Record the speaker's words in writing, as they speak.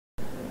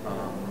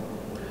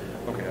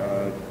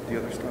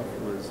stuff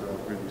was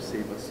we're going to do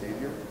Save Us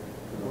Savior,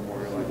 the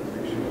memorial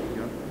acclamation.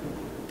 Yeah.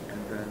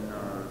 And then,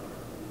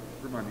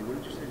 remind me,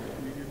 what did you say for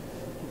communion?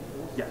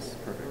 Yes,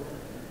 perfect.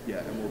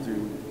 Yeah, and we'll do...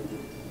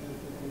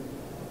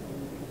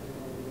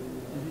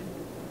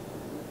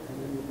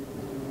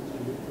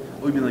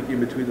 Oh, you mean like in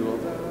between the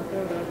both?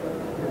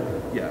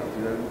 Yeah, I'll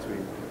do that in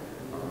between.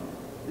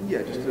 And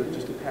yeah,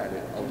 just to pad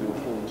it, I'll do a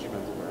full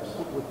instrumental verse.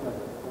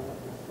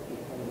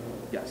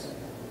 Yes.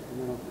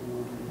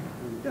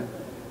 Yeah,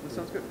 that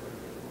sounds good.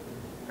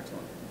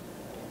 Excellent.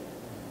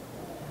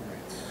 All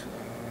right.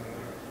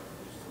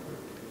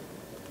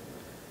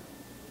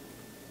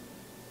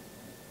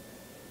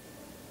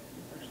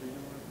 Actually, you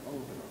know what? I'll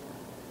open it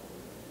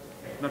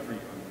up. Not for you,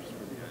 just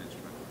for the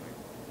instrumental thing.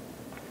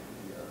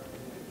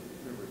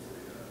 There was a...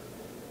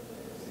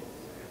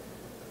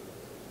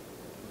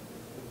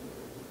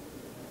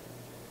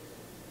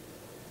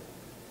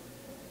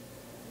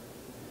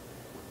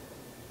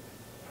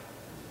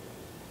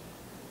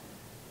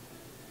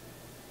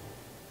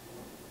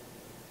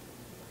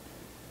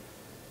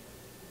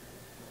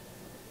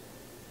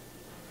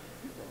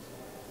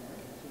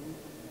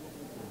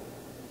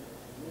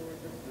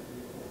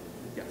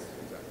 Yes,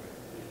 exactly.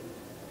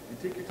 And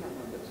take your time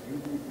on this. You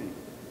lead me.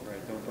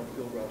 Right? Don't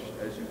feel rushed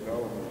as you go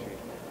and we'll change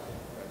things.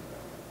 Right?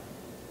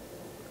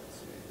 Let's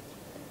see.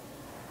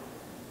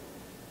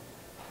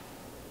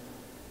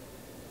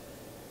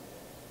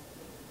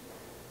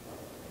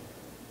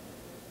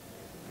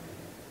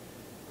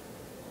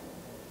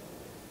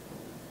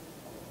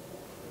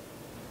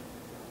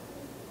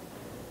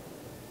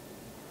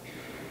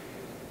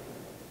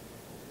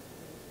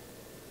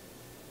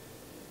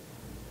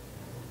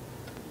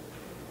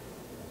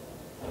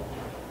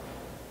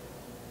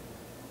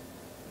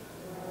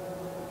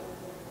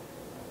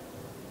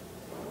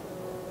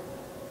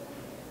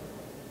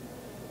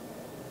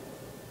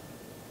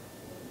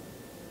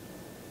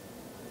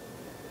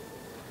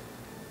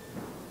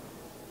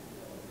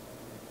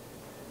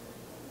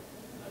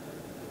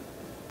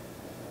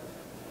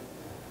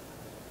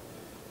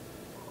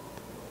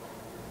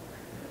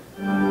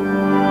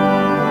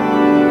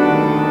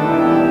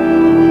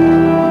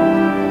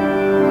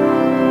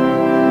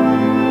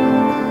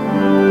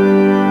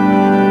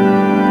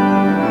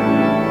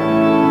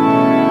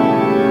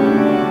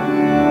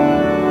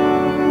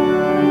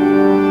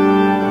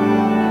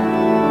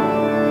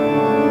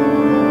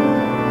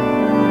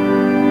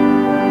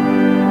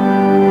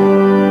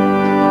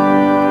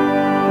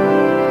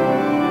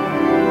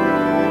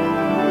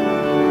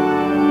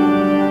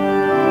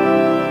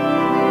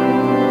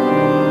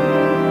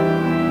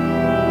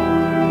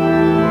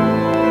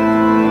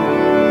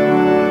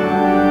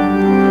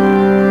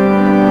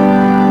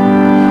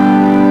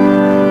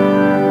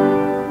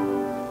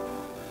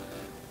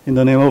 In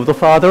the name of the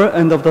Father,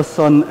 and of the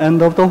Son,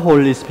 and of the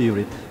Holy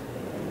Spirit.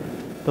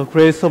 The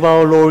grace of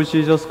our Lord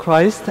Jesus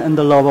Christ, and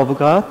the love of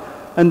God,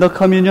 and the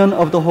communion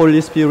of the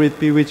Holy Spirit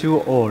be with you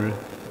all.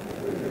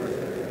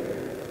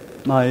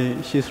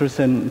 My sisters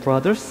and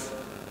brothers,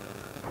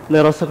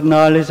 let us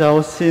acknowledge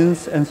our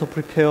sins and so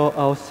prepare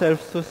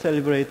ourselves to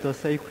celebrate the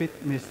sacred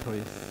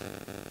mysteries.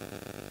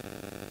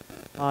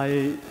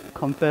 I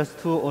confess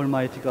to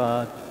Almighty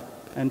God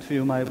and to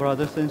you, my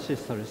brothers and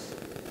sisters,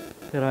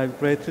 that I've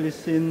greatly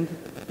sinned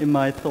in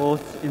my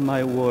thoughts, in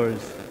my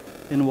words,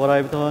 in what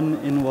I've done,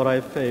 in what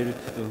I've failed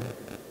to do.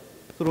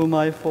 Through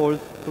my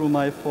fault, through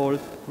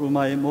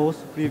my most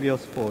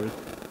grievous fault.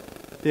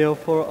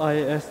 Therefore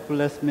I ask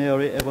Blessed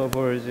Mary, ever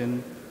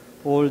Virgin,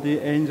 all the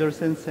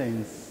angels and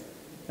saints,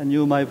 and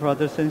you, my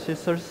brothers and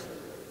sisters,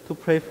 to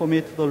pray for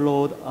me to the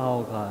Lord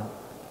our God.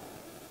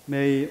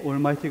 May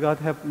Almighty God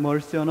have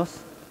mercy on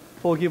us,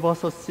 forgive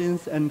us our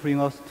sins, and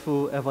bring us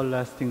to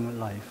everlasting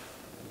life.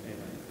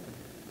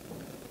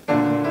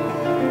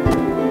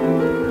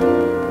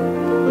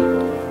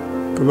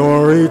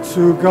 Glory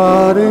to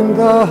God in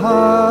the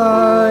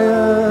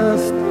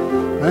highest,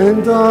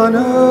 and on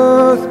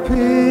earth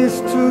peace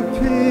to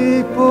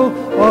people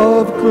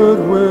of good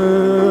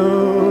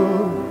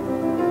will.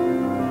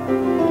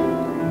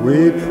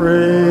 We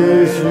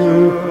praise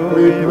you,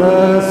 we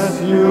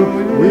bless you,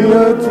 we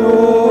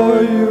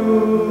adore you,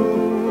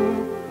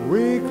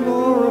 we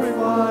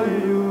glorify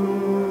you.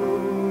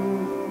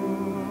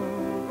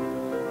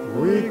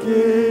 We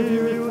give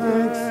you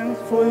thanks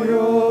for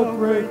your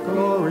great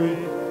glory,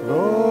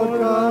 Lord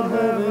God,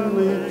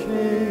 heavenly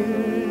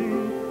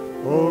King,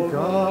 O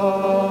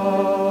God,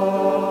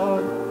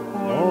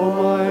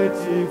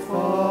 Almighty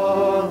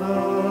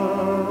Father,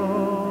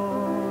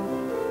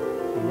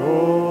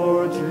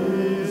 Lord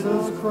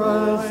Jesus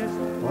Christ,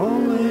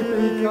 only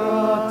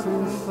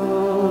begotten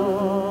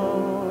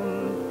Son,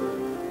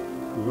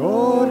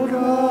 Lord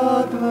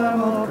God,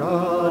 Lamb of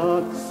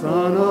God,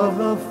 Son of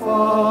the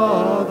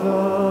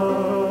Father,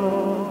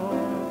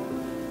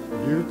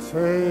 you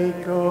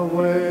take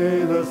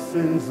away the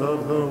sins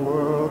of the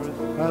world,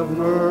 have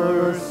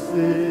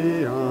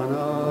mercy on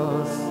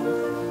us.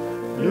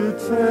 You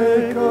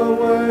take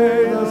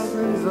away the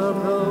sins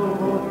of the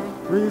world,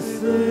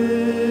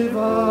 receive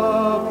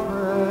our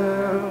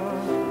prayer.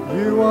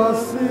 You are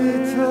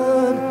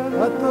seated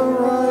at the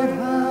right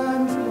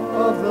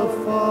of the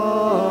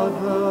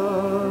Father.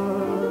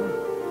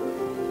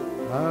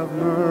 Have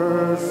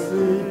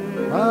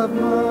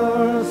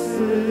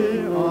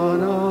mercy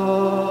on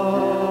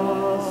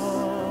us.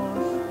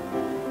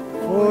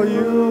 For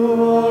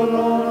you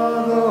alone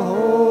are the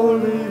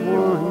Holy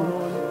One,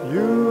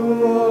 you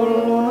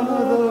alone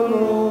are the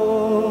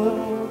Lord,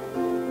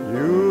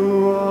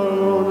 you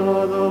alone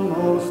are the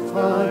Most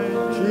High,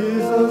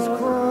 Jesus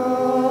Christ,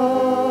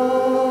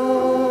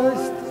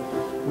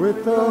 with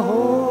the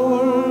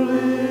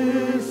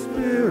Holy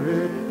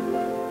Spirit,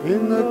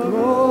 in the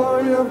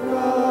glory of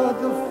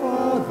God the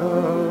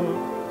Father.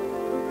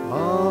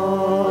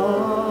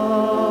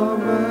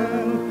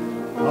 Amen.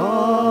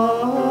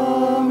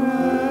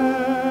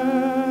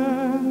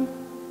 Amen.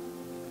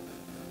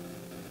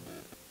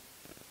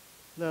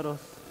 Let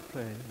us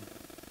pray.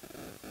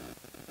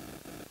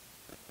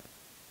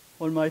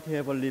 Almighty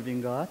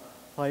ever-living God,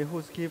 by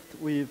whose gift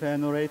we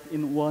venerate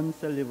in one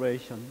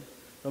celebration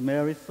the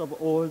merits of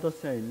all the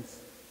saints,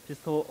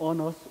 bestow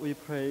on us, we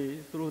pray,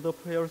 through the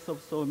prayers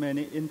of so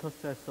many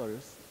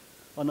intercessors,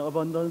 an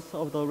abundance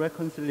of the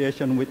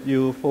reconciliation with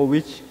you for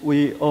which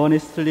we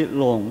earnestly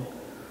long.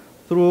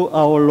 Through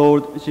our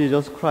Lord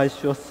Jesus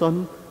Christ, your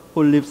Son,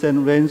 who lives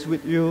and reigns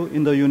with you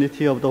in the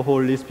unity of the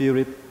Holy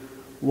Spirit,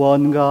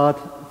 one God,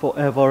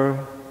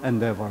 forever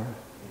and ever.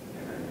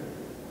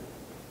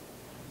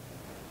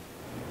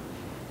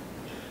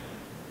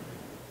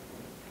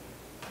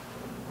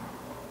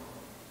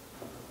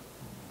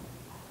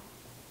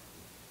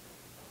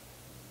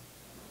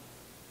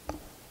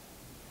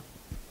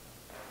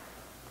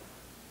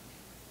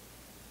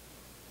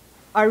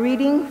 A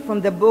reading from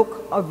the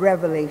book of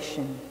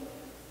Revelation.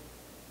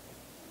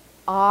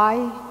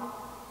 I,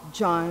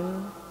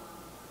 John,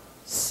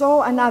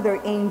 saw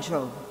another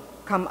angel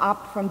come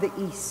up from the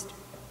east,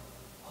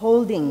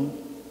 holding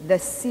the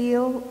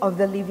seal of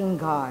the living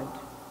God.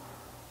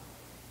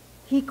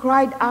 He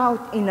cried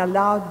out in a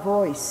loud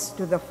voice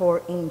to the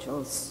four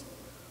angels,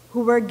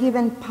 who were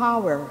given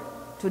power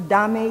to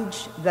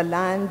damage the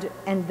land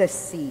and the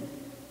sea.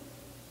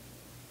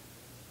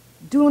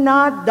 Do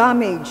not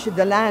damage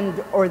the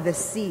land or the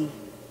sea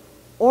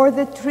or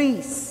the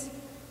trees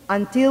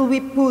until we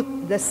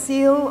put the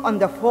seal on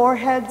the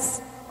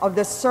foreheads of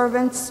the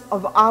servants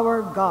of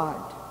our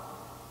God.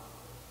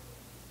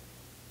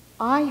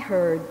 I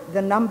heard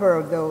the number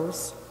of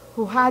those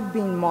who had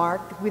been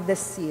marked with the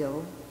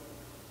seal,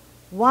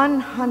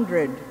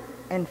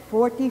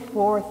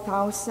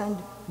 144,000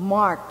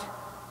 marked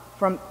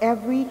from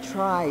every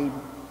tribe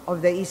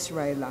of the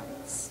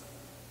Israelites.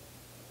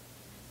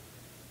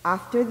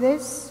 After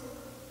this,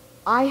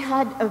 I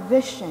had a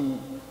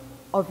vision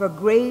of a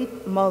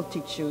great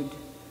multitude,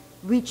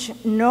 which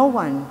no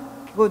one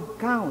could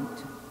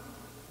count,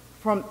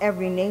 from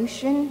every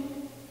nation,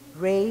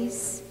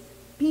 race,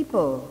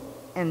 people,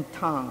 and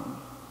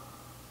tongue.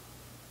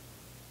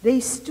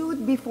 They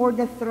stood before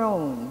the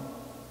throne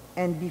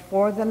and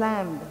before the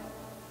Lamb,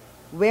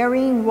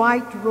 wearing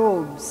white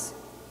robes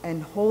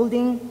and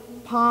holding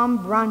palm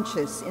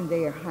branches in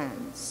their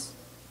hands.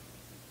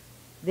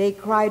 They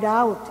cried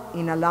out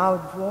in a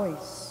loud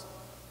voice,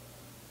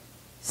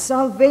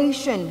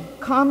 "Salvation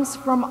comes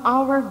from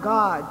our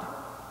God,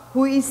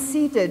 who is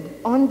seated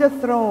on the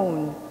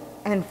throne,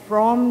 and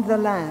from the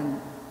Lamb."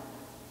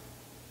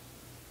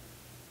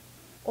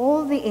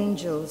 All the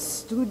angels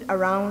stood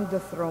around the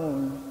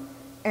throne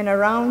and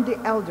around the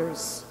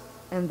elders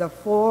and the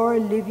four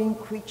living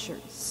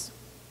creatures.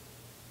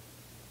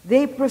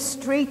 They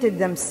prostrated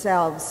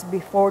themselves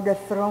before the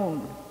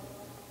throne,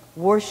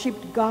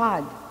 worshiped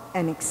God,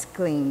 and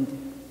exclaimed,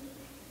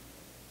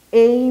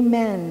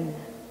 "Amen.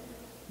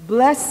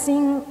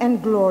 Blessing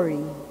and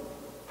glory,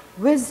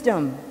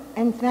 wisdom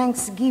and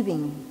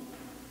thanksgiving,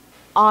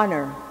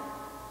 honor,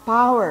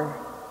 power,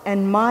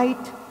 and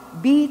might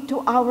be to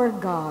our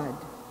God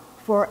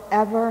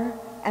forever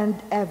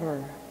and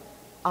ever.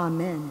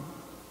 Amen."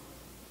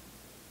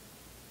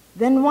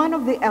 Then one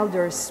of the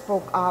elders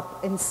spoke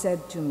up and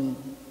said to me,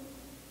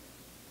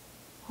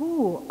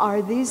 "Who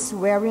are these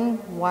wearing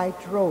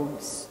white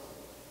robes?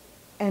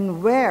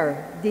 And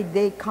where did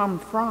they come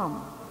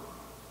from?"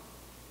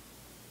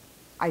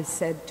 I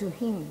said to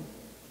him,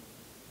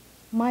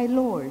 "My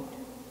Lord,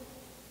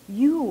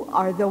 you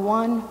are the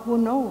one who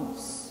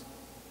knows."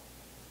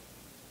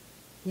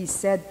 He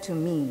said to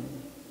me,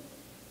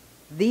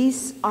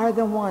 "These are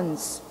the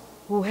ones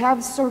who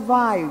have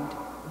survived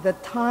the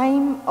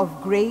time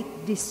of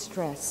great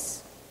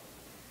distress.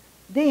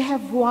 They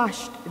have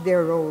washed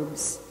their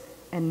robes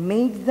and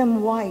made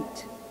them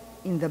white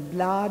in the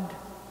blood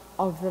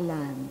of the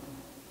Lamb."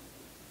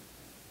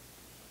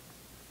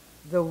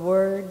 The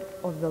word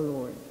of the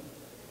Lord.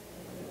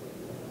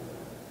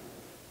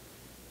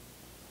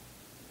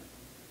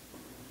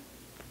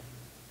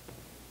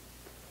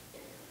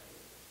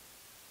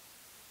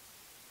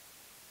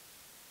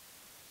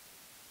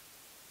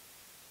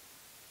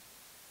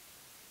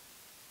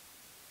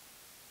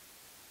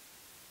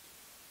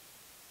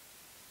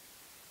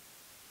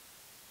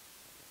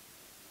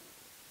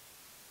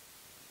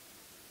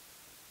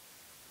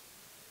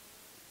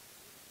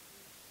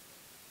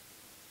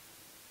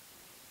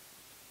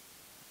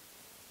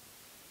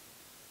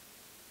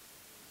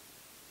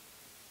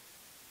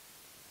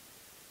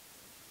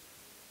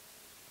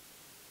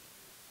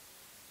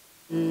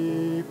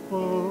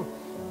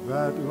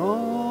 that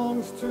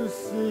longs to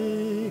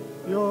see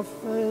your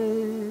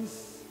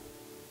face.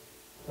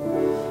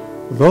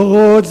 The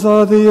Lord's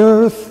are the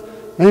earth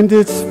and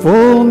its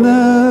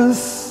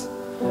fullness,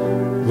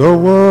 the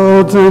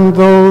world and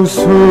those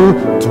who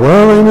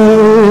dwell in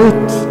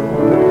it.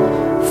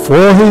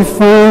 For he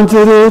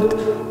founded it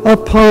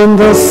upon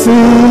the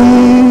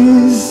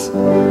seas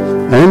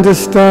and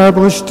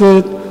established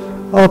it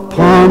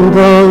upon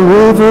the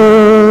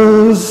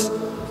rivers.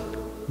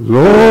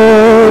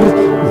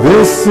 Lord,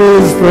 this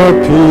is the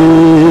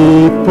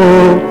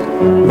people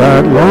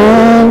that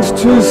longs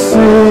to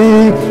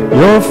see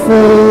your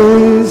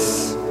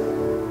face.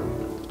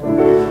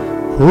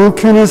 Who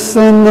can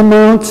ascend the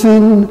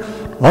mountain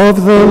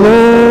of the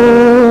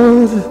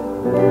Lord,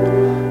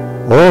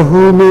 or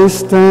who may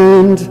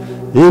stand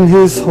in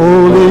his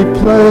holy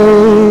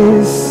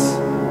place?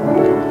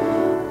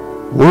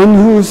 One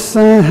whose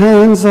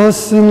hands are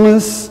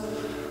sinless,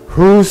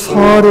 whose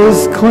heart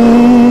is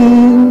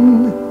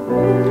clean,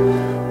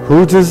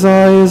 who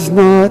desires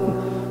not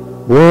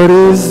what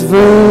is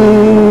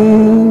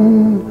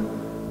vain.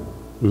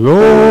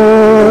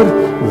 Lord,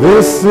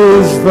 this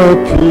is the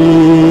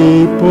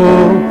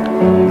people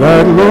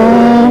that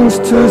longs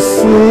to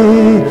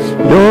see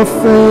your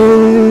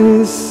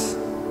face.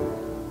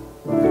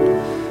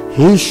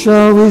 He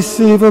shall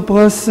receive a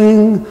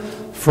blessing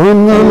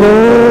from the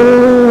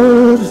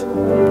Lord,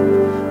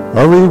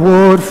 a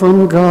reward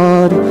from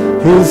God,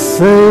 his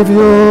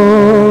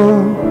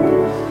Savior.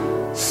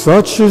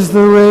 Such is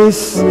the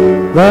race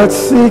that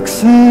seeks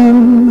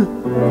him,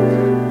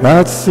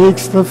 that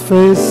seeks the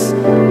face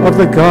of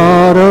the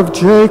God of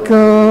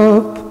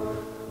Jacob.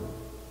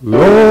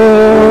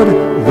 Lord,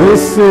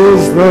 this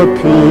is the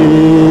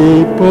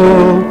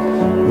people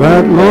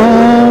that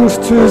longs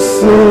to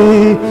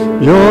see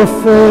your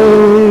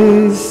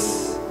face.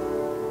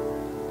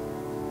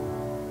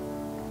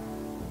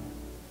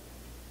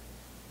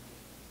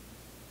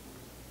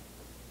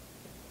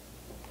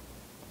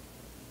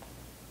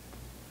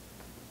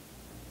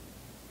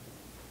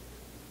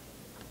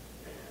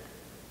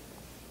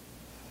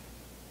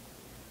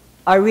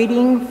 A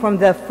reading from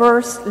the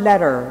first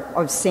letter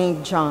of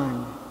St.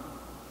 John.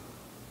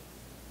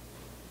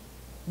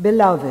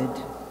 Beloved,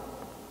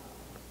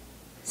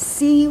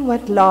 see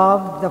what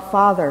love the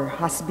Father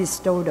has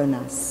bestowed on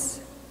us,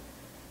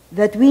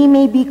 that we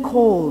may be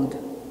called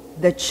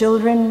the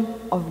children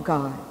of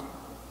God.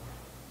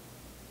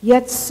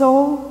 Yet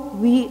so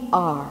we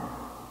are.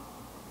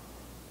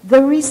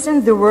 The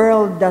reason the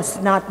world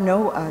does not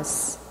know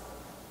us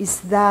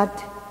is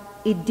that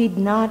it did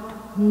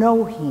not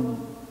know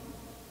him.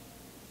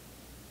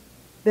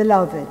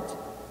 Beloved,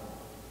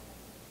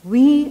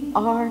 we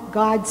are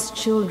God's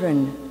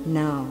children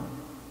now.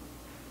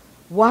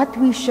 What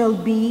we shall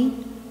be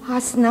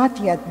has not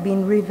yet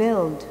been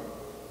revealed.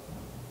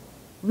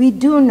 We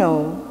do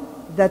know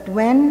that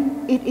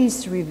when it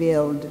is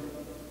revealed,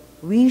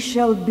 we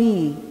shall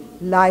be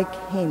like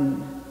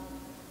him,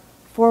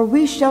 for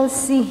we shall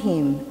see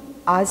him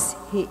as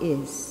he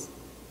is.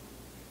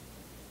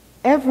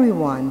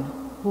 Everyone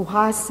who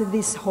has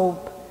this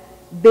hope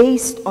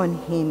based on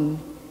him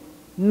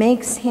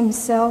makes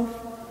himself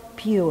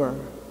pure,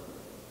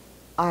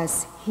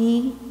 as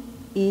he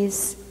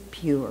is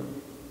pure.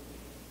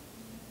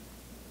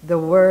 The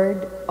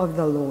word of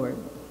the Lord.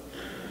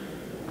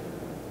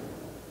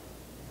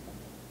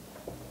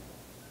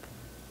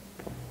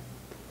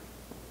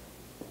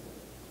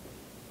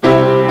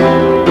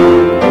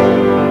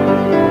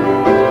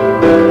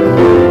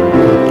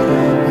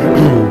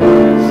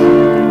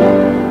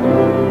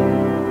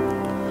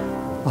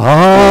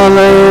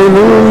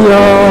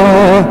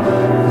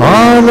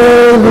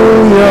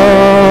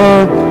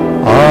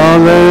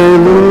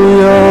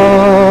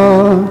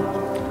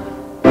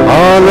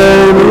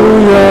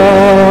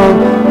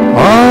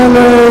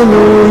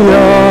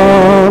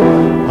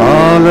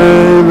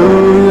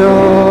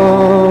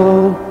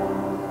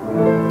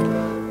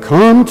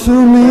 Come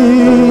to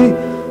me,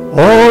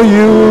 all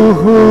you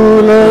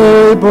who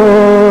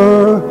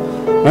labor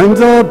and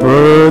are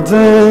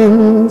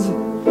burdened,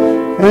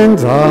 and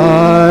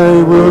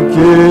I will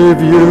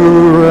give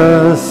you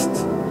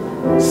rest,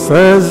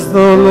 says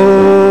the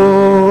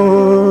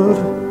Lord.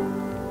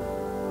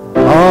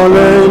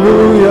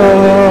 Alleluia,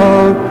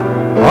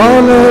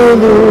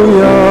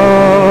 alleluia,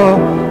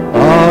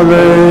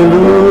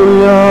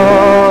 alleluia.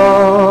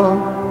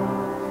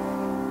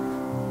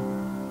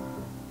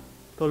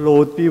 The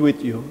Lord be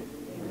with you.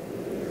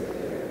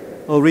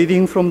 A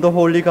reading from the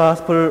Holy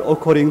Gospel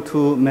according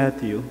to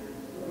Matthew.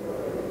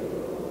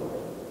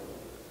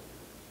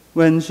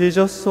 When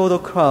Jesus saw the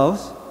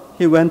crowds,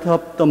 he went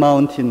up the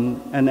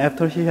mountain, and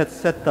after he had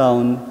sat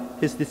down,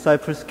 his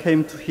disciples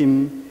came to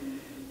him.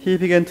 He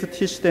began to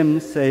teach them,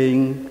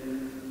 saying,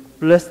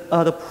 "Blessed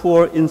are the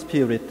poor in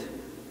spirit,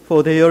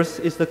 for theirs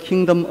is the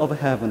kingdom of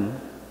heaven.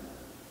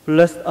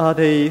 Blessed are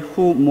they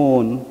who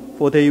mourn,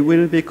 for they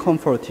will be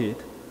comforted.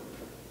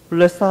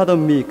 Blessed are the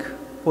meek,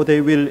 for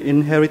they will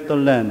inherit the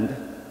land.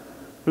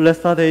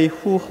 Blessed are they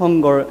who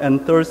hunger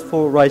and thirst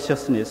for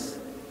righteousness,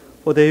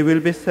 for they will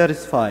be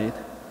satisfied.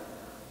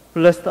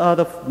 Blessed are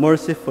the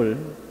merciful,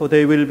 for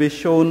they will be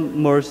shown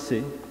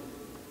mercy.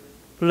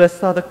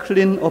 Blessed are the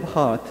clean of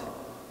heart,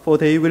 for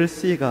they will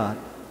see God.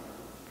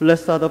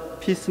 Blessed are the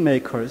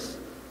peacemakers,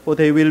 for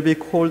they will be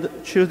called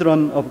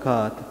children of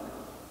God.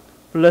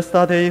 Blessed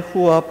are they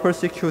who are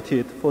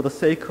persecuted for the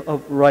sake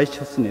of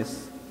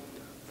righteousness,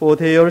 for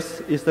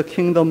theirs is the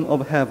kingdom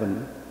of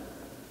heaven.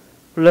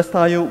 Blessed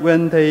are you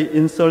when they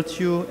insult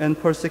you and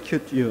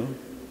persecute you,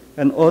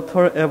 and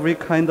utter every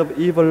kind of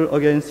evil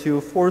against you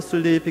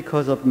falsely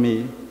because of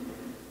me.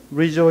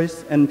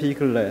 Rejoice and be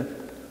glad,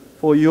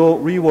 for your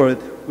reward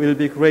will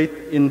be great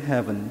in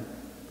heaven.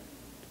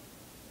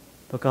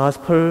 The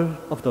Gospel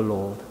of the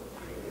Lord.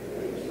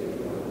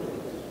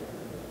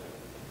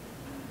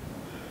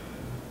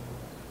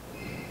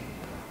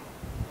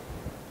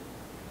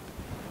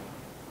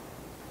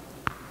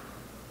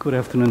 Good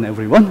afternoon,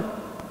 everyone.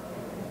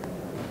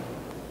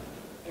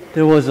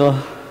 There was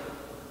a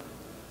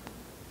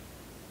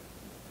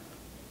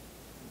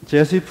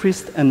Jesuit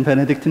priest and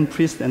Benedictine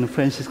priest and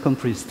Franciscan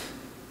priest.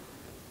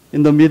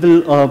 In the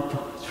middle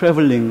of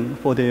traveling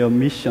for their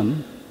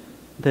mission,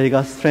 they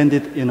got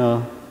stranded in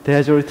a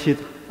deserted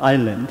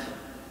island,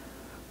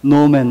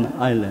 no man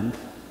island.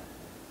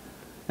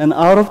 And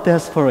out of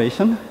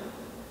desperation,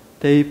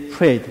 they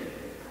prayed,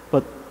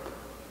 but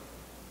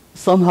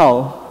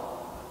somehow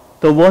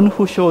the one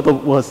who showed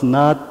up was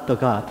not the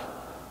God,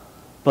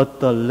 but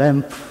the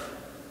lamp.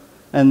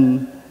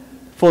 And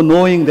for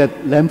knowing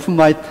that lamp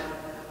might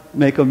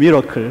make a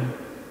miracle,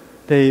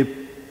 they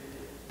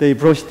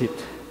brushed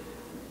it.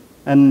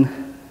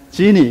 And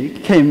genie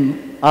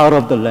came out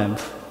of the lamp.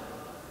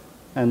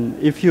 And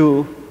if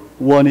you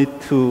wanted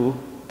to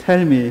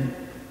tell me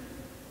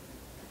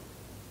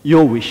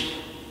your wish.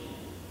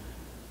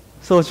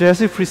 So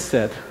Jesuit priest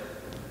said,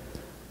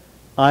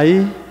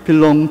 I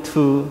belong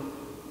to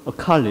a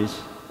college,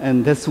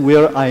 and that's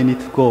where I need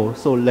to go,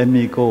 so let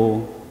me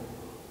go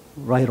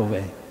right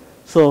away.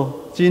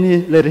 So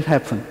genie let it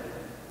happen.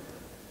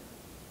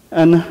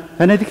 And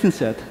Benedictine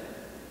said,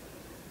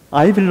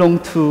 I belong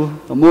to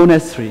a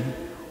monastery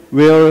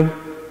where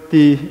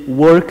the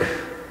work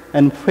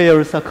and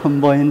prayers are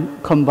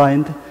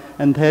combined,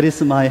 and that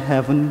is my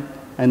heaven,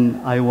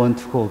 and I want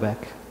to go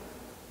back.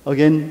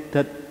 Again,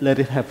 that let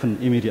it happen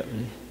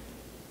immediately.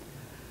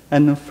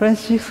 And a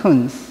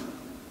Franciscan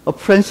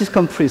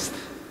priest,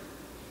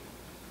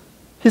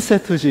 he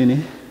said to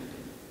Ginny,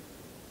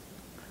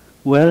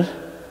 well,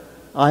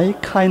 I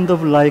kind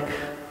of like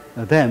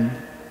them.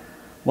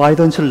 Why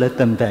don't you let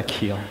them back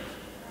here?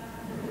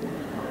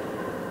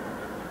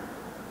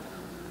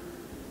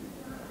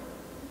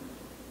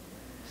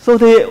 So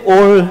they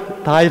all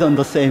died on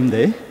the same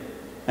day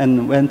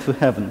and went to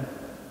heaven.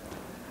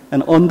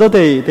 And on the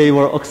day they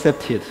were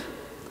accepted,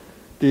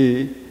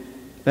 the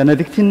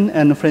Benedictine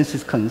and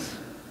Franciscans,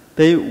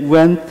 they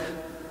went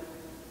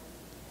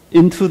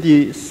into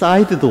the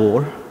side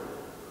door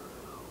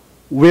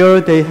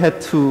where they had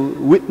to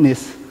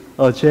witness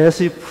a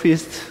Jesuit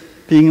priest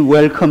being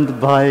welcomed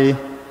by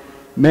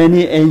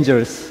many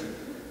angels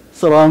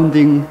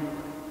surrounding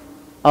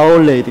Our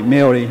Lady,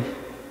 Mary,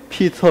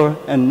 Peter,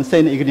 and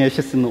Saint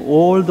Ignatius, and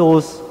all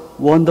those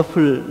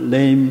wonderful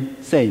name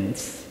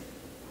saints.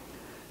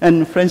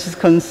 And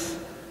Franciscans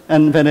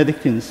and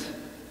Benedictines,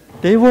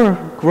 they were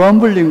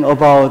grumbling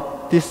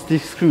about this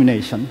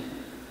discrimination.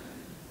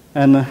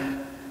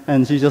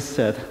 And Jesus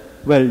said,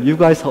 well, you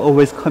guys are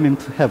always coming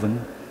to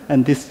heaven,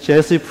 and this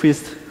Jesuit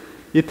priest,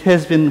 it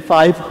has been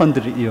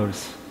 500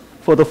 years,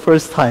 for the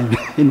first time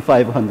in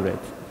 500.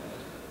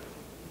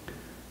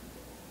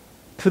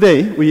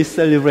 Today, we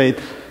celebrate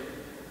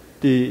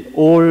the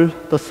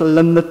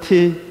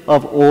solemnity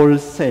of all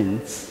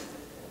saints.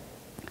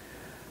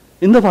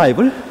 In the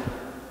Bible,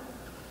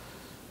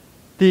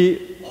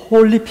 the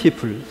holy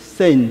people,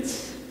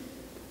 saints,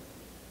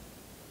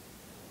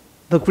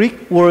 the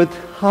Greek word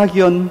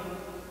hagion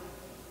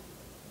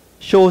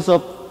shows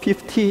up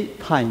 50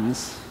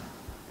 times.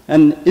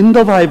 And in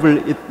the Bible,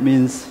 it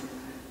means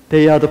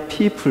they are the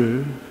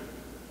people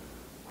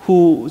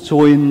who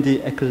join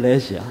the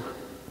ecclesia,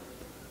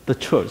 the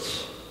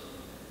church,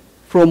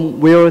 from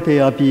where they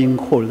are being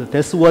called.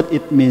 That's what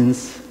it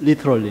means,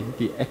 literally,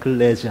 the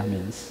ecclesia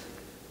means.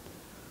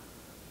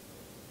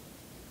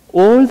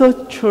 All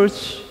the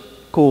church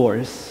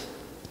goers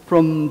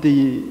from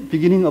the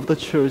beginning of the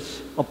church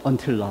up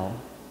until now,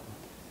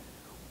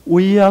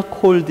 we are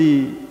called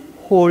the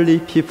holy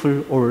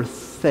people or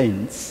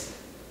saints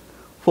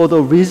for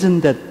the reason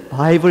that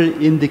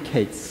Bible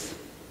indicates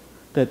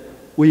that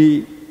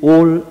we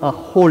all are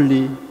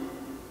holy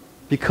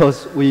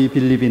because we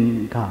believe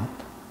in God,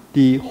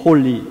 the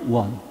Holy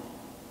One.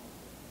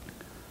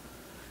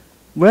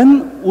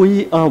 When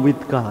we are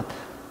with God,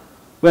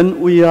 when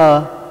we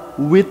are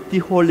with the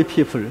holy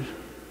people,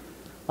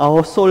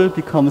 our soul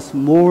becomes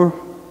more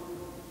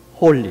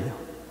holy.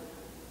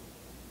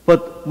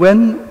 But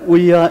when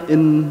we are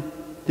in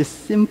this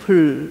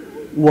simple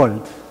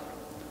world,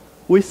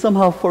 we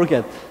somehow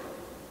forget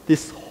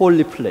this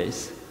holy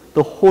place,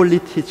 the holy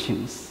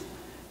teachings,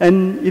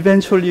 and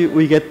eventually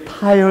we get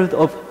tired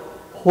of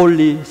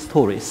holy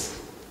stories.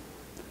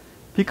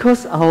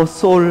 because our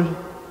soul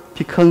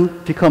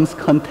becomes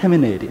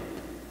contaminated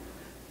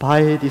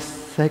by this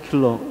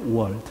secular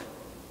world.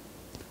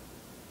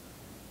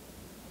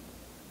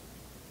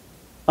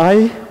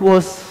 I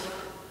was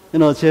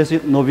in a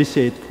Jesuit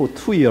novitiate for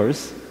 2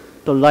 years.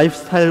 The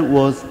lifestyle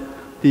was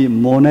the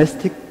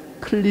monastic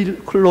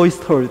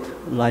cloistered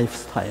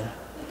lifestyle.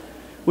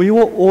 We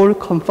were all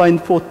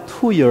confined for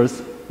 2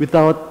 years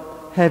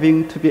without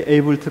having to be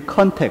able to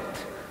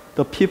contact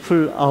the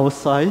people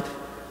outside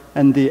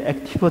and the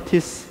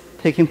activities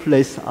taking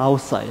place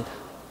outside.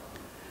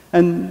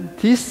 And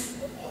this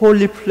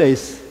holy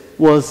place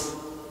was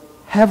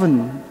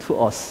heaven to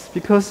us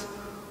because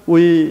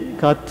we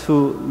got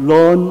to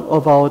learn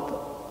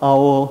about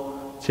our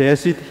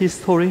Jesuit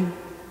history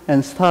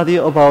and study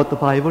about the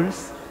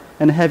Bibles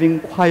and having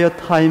quiet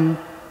time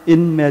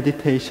in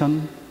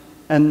meditation.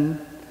 And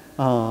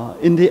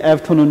in the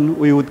afternoon,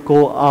 we would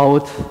go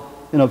out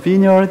in a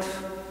vineyard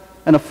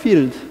and a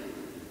field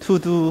to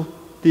do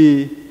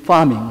the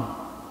farming.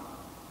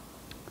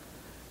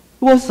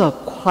 It was a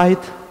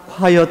quite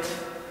quiet,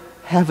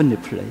 heavenly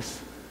place.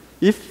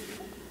 If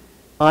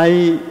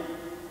I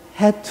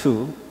had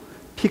to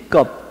pick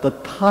up the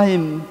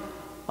time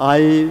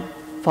I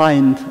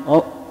find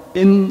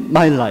in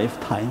my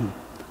lifetime,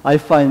 I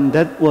find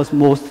that was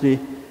mostly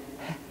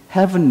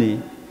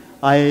heavenly.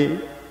 I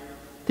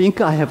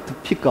think I have to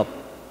pick up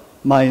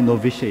my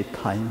novitiate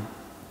time.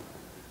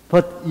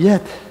 But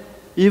yet,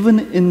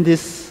 even in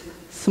this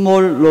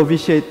small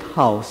novitiate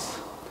house,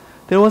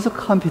 there was a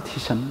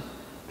competition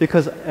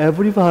because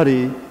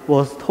everybody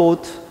was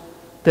taught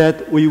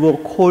that we were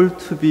called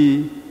to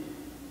be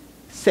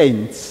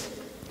saints.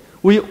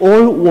 We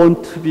all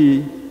want to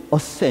be a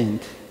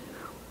saint.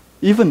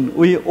 Even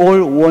we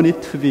all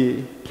wanted to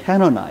be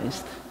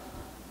canonized.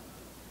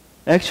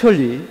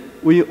 Actually,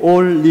 we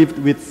all lived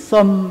with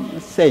some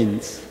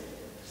saints.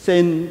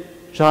 Saint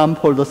John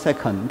Paul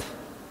II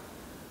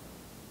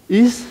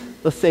is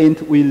the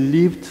saint we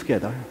live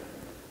together.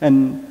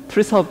 And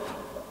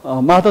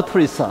Mother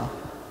Teresa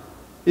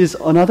is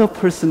another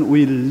person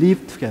we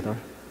live together.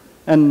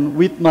 And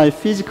with my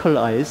physical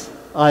eyes,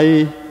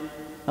 I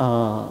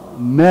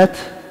met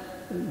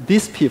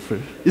these people,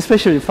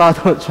 especially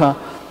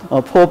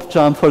Pope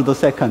John Paul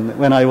II,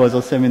 when I was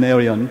a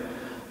seminarian.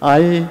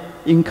 I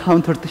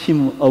encountered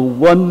him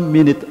 1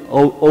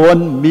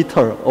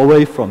 meter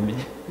away from me.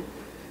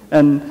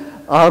 And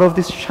out of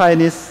this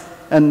shyness,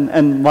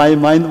 and my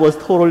mind was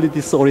totally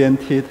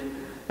disoriented,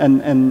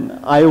 and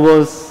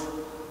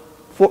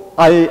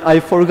I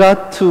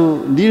forgot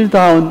to kneel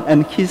down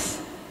and kiss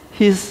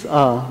his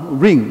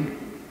ring,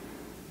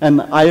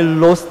 and I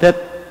lost that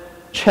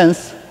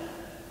chance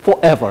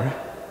forever.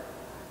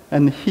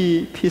 And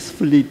he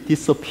peacefully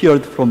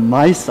disappeared from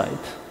my sight,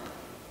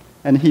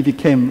 and he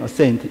became a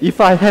saint.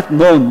 If I had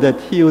known that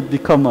he would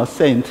become a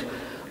saint,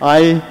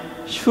 I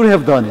should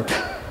have done it.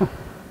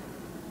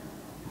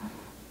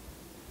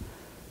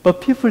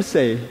 But people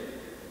say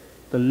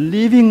the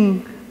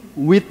living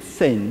with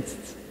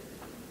saints,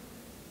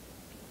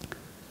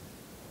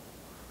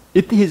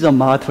 it is a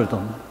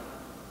martyrdom.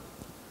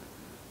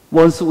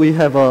 Once we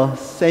have a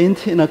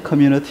saint in a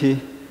community,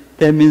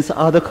 that means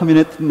other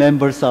community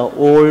members are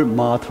all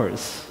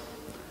martyrs.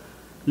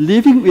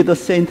 Living with the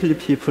saintly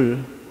people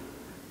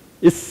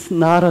is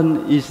not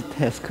an easy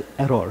task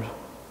at all.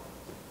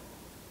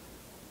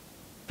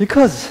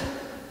 Because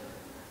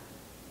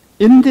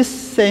in this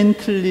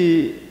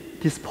saintly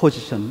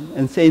disposition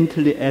and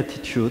saintly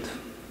attitude,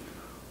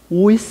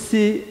 we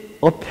see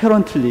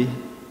apparently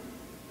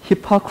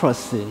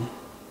hypocrisy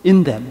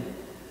in them.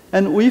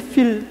 And we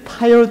feel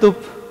tired of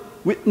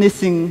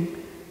witnessing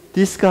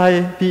this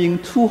guy being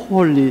too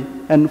holy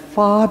and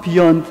far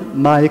beyond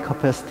my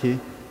capacity.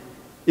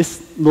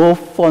 Is no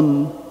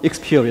fun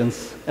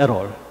experience at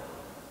all.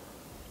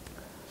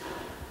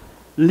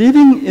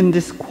 Living in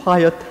this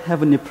quiet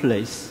heavenly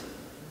place,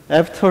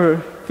 after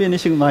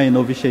finishing my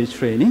novitiate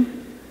training,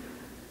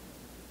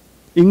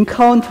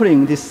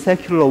 encountering this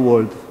secular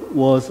world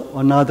was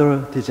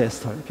another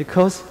disaster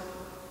because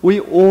we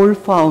all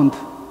found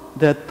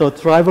that the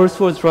drivers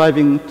were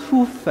driving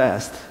too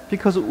fast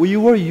because we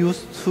were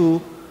used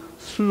to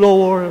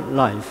slower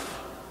life.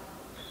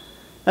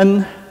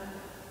 And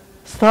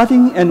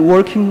studying and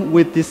working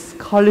with this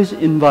college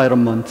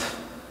environment,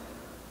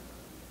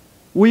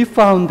 we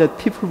found that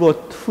people were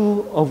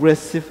too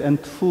aggressive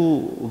and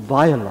too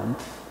violent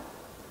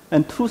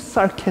and too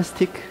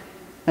sarcastic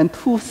and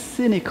too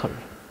cynical.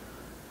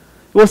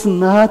 It was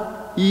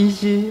not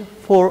easy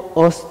for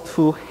us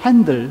to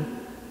handle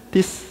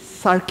these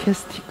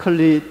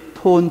sarcastically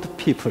toned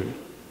people.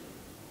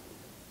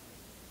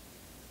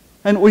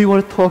 And we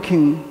were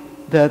talking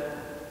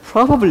that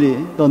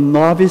probably the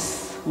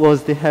novice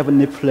was the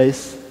heavenly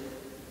place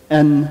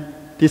and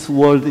this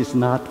world is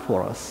not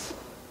for us.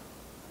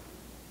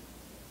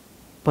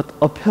 But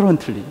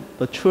apparently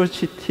the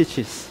church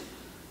teaches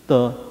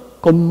the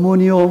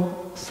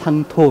communio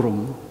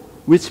sanctorum,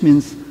 which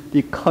means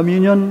the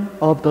communion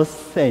of the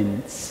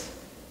saints.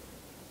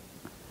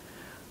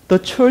 The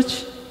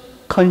church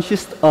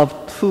consists of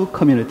two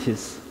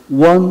communities.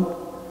 One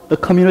the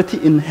community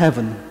in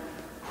heaven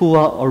who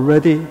are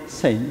already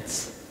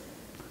saints.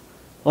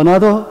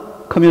 Another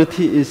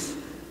community is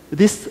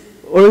this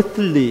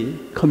earthly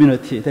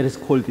community that is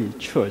called the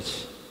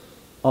church,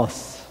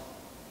 us.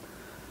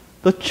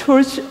 The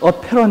church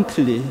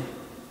apparently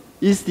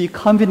is the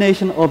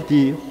combination of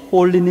the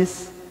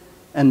holiness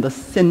and the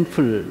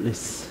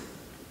sinfulness.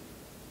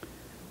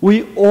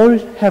 We all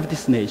have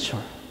this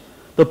nature.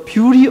 The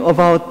beauty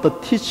about the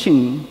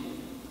teaching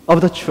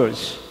of the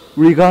church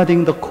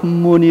regarding the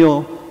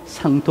communio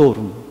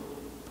sanctorum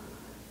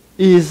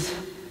is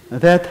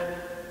that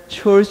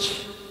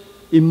church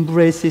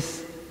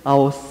embraces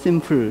our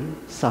sinful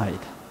side.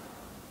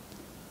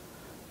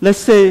 Let's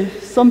say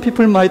some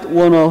people might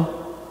want to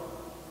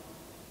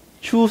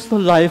choose the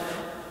life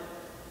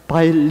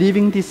by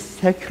leaving this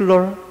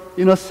secular,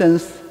 in a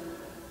sense,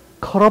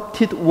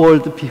 corrupted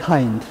world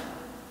behind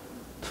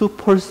to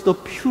pursue the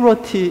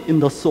purity in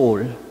the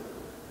soul.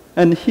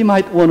 And he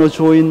might want to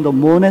join the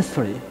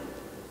monastery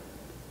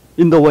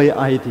in the way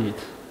I did.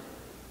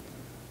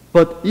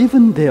 But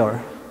even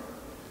there,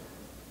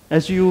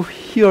 as you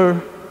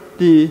hear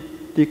the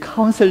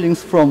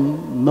counselings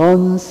from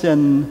nuns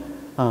and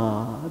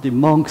the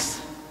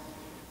monks,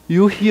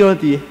 you hear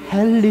the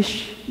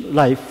hellish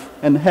life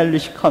and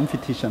hellish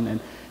competition and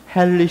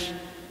hellish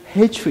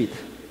hatred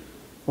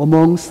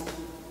amongst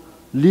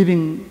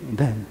living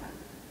them.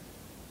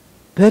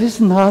 That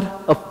is not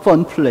a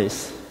fun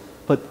place,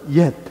 but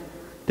yet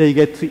they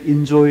get to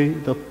enjoy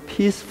the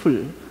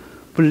peaceful,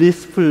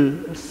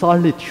 blissful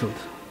solitude.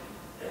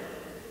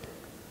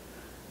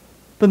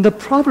 Then the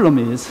problem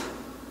is,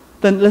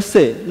 then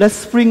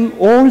let's bring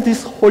all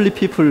these holy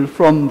people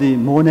from the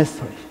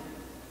monastery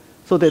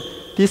so that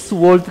this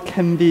world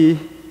can be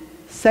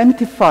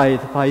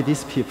sanctified by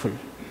these people.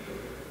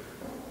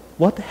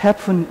 What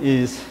happened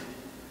is,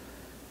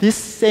 these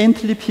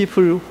saintly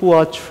people who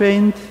are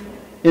trained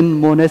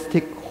in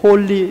monastic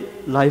holy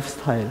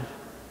lifestyle,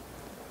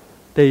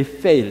 they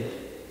fail.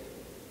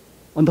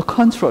 On the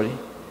contrary,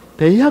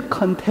 they are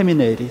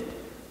contaminated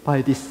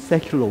by this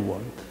secular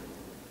world.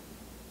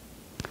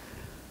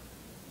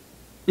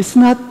 It's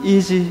not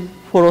easy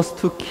for us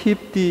to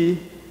keep the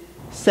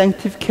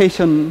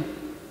sanctification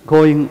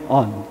going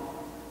on.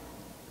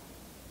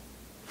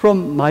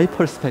 From my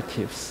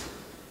perspectives,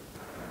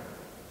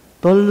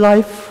 the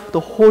life,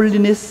 the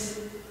holiness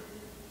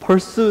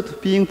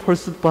being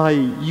pursued by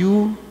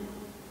you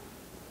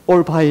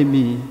or by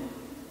me,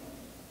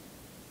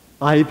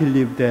 I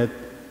believe that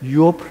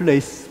your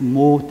place is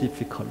more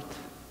difficult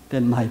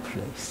than my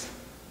place.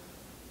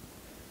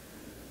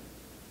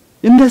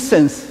 In that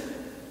sense,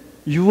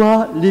 you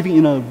are living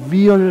in a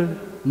real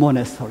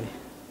monastery,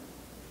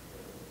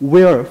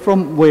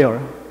 from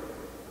where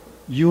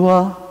you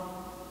are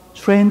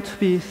trained to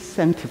be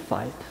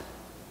sanctified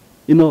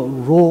in a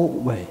raw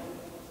way.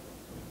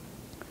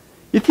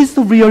 It is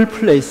the real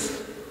place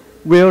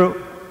where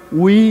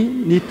we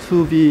need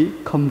to be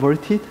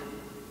converted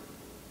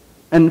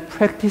and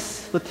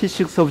practice the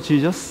teachings of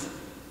Jesus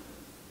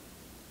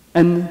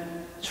and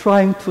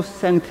trying to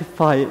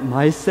sanctify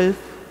myself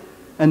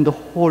and the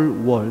whole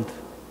world.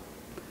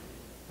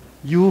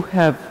 You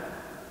have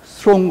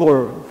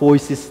stronger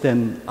voices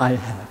than I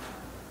have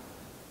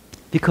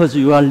because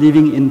you are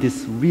living in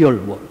this real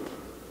world.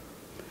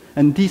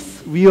 And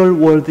this real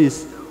world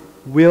is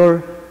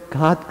where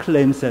God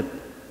claims that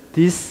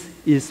this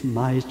is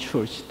my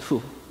church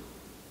too.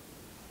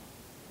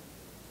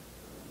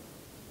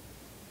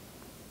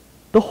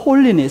 The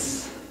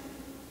holiness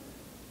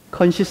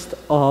consists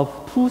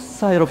of two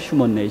sides of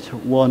human nature.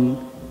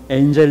 One,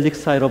 angelic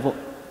side of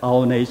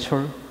our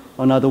nature.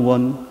 Another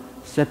one,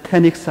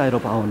 satanic side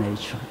of our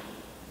nature.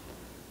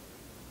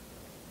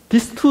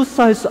 These two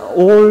sides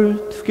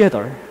all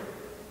together,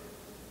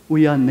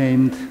 we are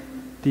named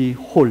the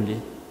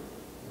holy.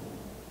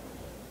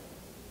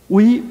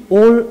 We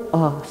all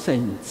are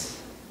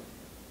saints.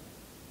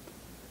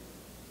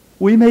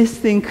 We may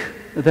think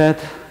that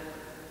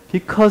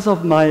because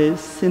of my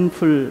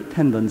sinful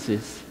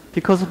tendencies,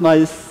 because of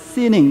my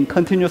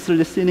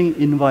continuously sinning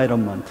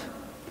environment,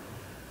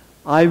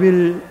 I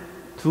will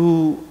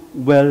do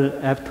well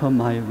after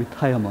my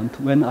retirement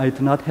when I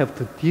do not have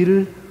to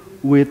deal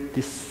with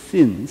the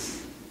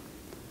sins.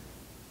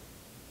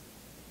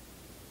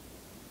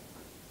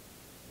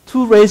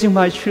 To raising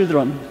my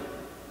children,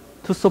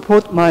 to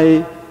support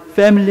my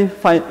family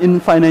in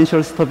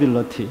financial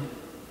stability,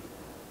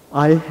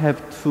 I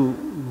have to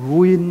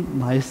ruin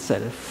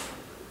myself.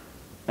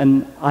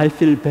 And I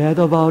feel bad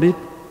about it,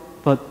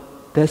 but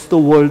that's the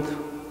world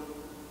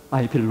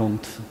I belong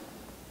to.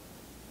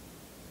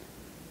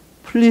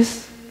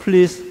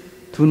 Please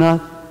do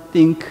not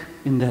think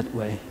in that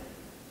way.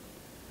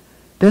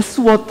 That's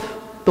what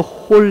the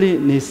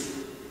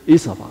holiness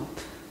is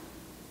about.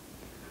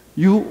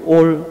 You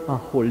all are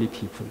holy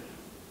people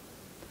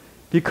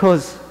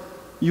because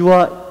you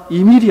are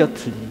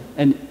immediately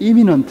and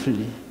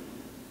imminently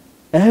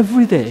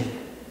every day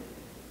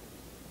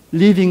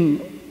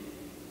living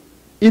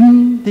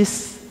in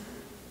this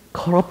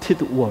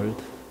corrupted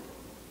world,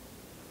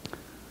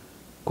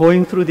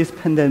 going through this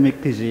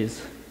pandemic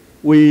disease,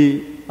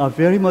 we are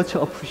very much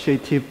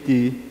appreciative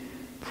the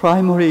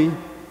primary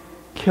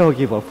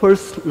caregiver,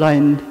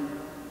 first-line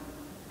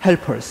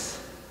helpers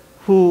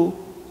who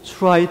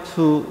try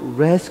to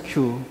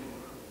rescue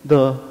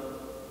the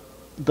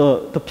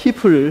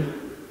people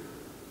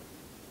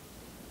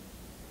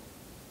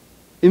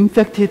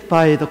infected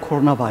by the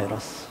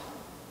coronavirus.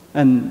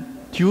 And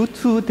due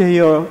to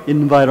their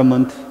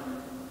environment,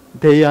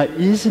 they are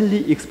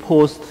easily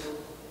exposed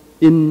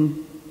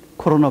in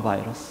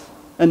coronavirus.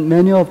 And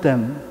many of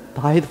them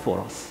died for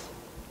us.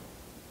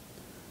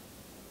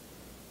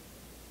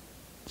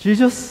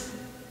 Jesus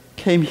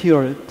came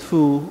here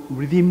to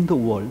redeem the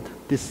world,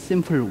 this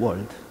sinful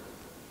world.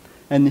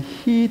 And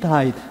he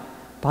died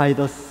by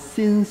the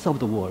sins of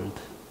the world.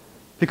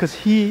 Because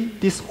he,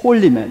 this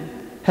holy man,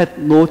 had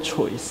no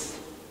choice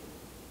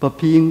but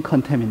being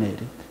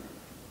contaminated.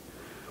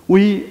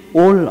 We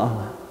all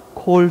are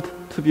called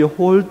to be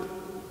whole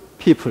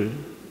people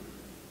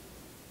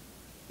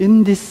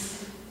in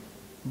this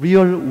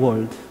real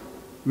world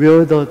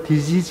where the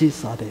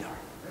diseases are there.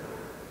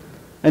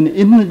 And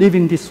in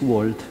living this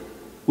world,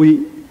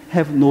 we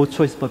have no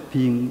choice but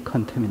being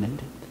contaminated.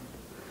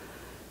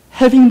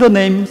 Having the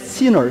name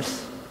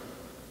sinners,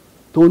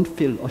 don't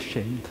feel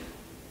ashamed.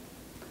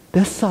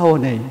 That's our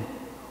name,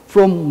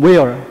 from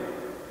where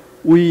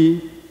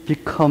we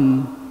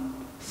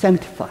become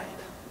sanctified.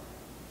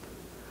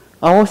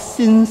 Our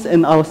sins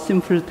and our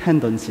sinful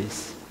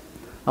tendencies,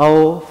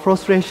 our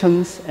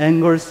frustrations,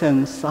 angers,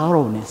 and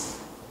sorrows,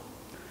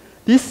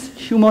 this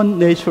human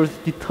nature is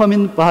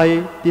determined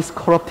by this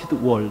corrupted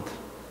world.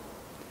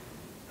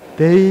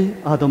 They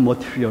are the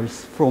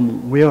materials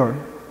from where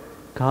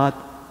God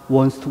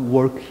wants to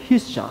work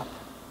his job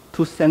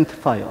to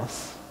sanctify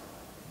us.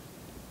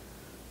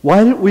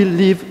 While we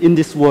live in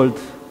this world,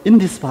 in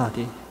this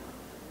body,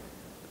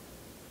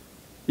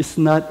 it's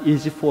not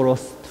easy for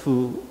us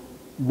to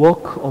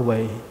walk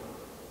away,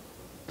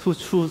 to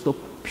choose the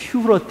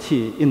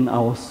purity in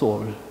our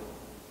soul.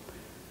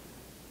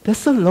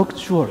 That's a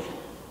luxury.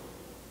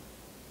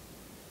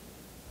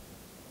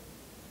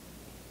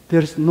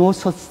 There is no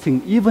such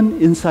thing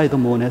even inside the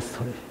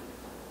monastery.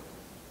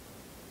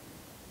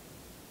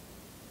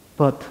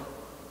 But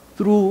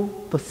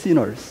through the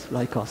sinners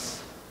like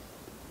us,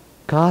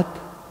 God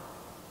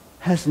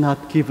has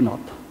not given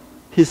up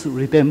his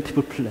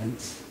redemptive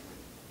plans.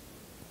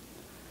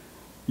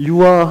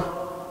 You are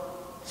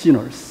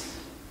sinners.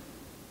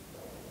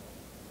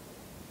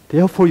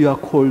 Therefore you are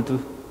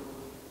called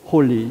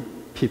holy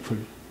people.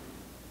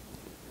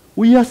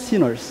 We are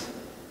sinners.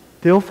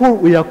 Therefore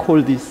we are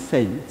called the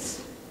saints.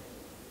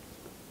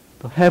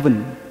 The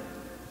heaven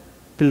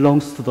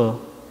belongs to the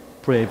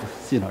brave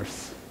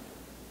sinners.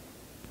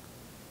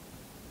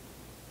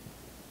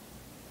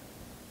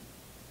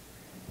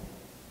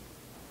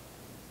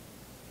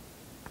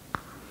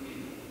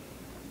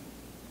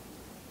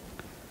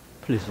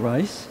 Please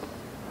rise.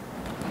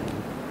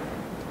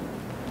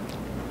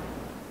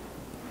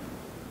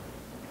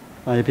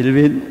 I believe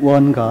in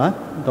one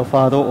God, the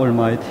Father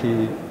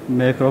Almighty,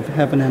 maker of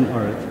heaven and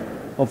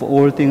earth, of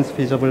all things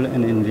visible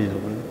and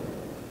invisible.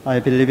 I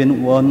believe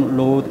in one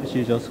Lord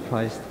Jesus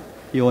Christ,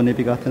 the only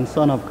begotten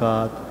Son of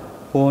God,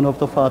 born of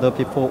the Father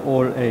before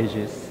all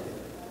ages,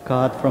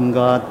 God from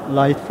God,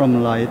 light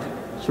from light,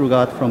 true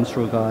God from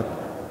true God,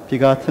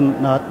 begotten,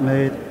 not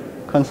made,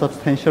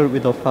 consubstantial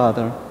with the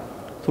Father.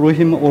 Through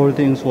him all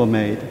things were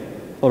made.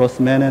 For us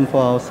men and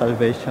for our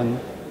salvation,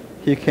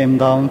 he came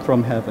down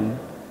from heaven,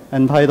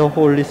 and by the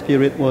Holy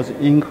Spirit was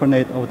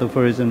incarnate of the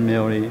Virgin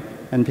Mary,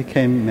 and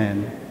became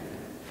man.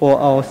 For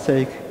our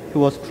sake, he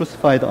was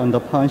crucified under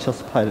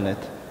Pontius Pilate.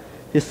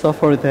 He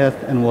suffered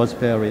death and was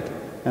buried,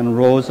 and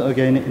rose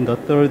again in the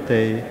third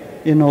day,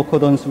 in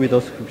accordance with the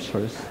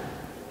Scriptures.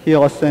 He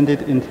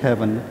ascended into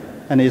heaven,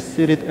 and is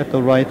seated at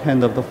the right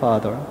hand of the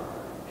Father.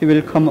 He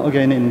will come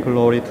again in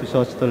glory to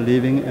judge the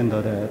living and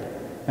the dead,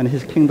 and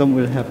his kingdom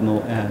will have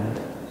no end.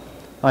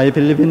 I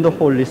believe in the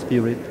Holy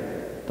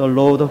Spirit, the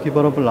Lord, the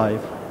giver of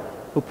life,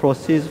 who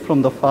proceeds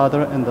from the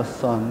Father and the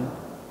Son,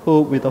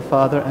 who with the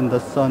Father and the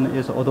Son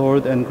is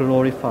adored and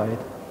glorified,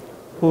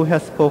 who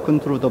has spoken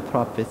through the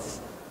prophets.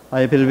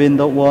 I believe in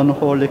the one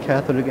holy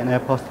Catholic and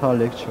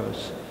Apostolic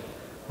Church.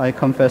 I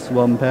confess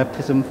one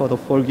baptism for the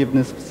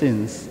forgiveness of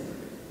sins,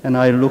 and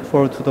I look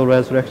forward to the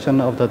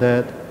resurrection of the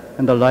dead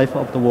and the life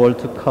of the world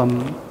to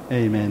come.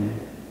 Amen.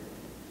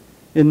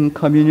 In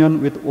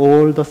communion with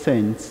all the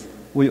saints,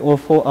 we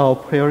offer our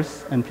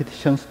prayers and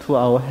petitions to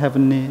our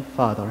Heavenly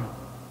Father.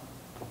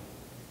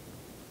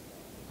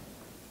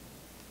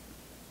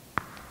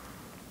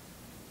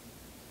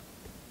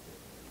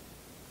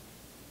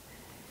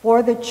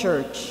 For the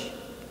Church,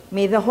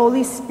 may the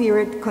Holy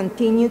Spirit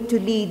continue to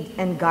lead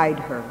and guide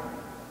her.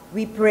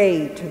 We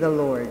pray to the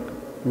Lord.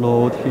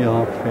 Lord, hear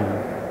our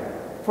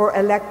prayer. For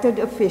elected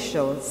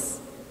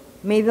officials,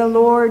 may the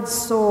Lord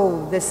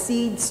sow the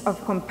seeds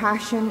of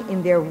compassion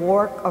in their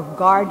work of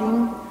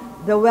guarding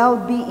the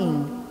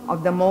well-being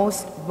of the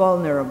most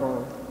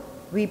vulnerable.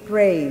 We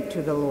pray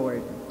to the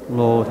Lord.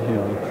 Lord, hear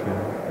our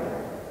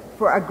prayer.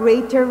 For a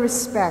greater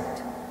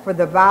respect for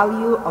the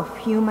value of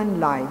human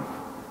life,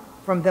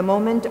 from the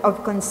moment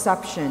of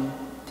conception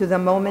to the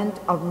moment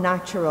of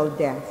natural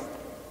death.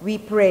 We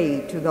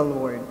pray to the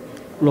Lord.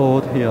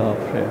 Lord, hear our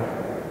prayer.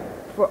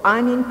 For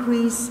an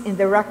increase in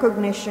the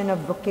recognition of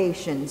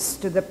vocations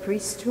to the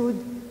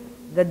priesthood,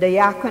 the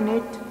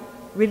diaconate,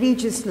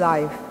 religious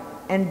life,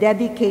 and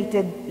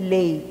dedicated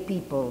lay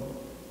people,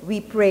 we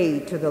pray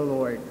to the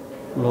Lord.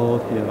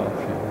 Lord, hear our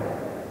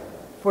prayer.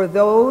 For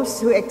those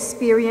who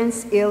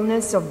experience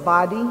illness of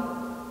body,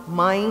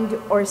 mind,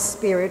 or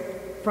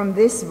spirit from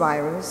this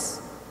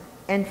virus,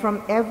 and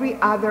from every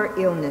other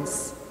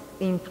illness,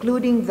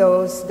 including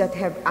those that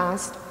have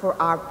asked for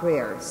our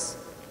prayers,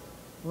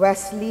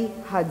 Wesley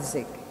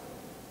Hudzik,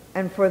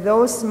 and for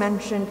those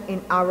mentioned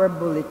in our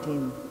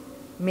bulletin,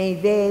 may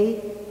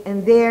they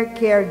and their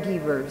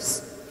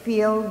caregivers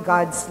feel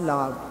God's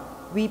love.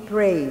 We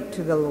pray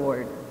to the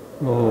Lord.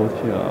 Lord,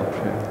 hear our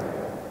prayer.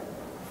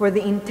 For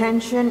the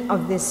intention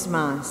of this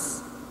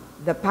Mass,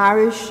 the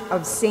parish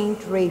of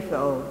Saint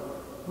Raphael,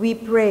 we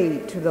pray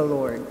to the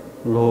Lord.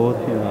 Lord,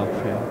 hear our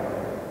prayer.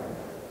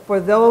 For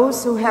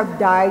those who have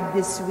died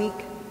this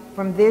week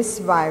from this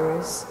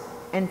virus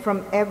and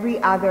from every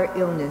other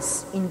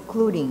illness,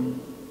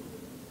 including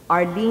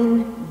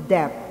Arlene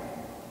Depp,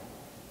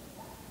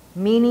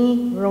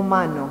 Minnie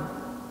Romano,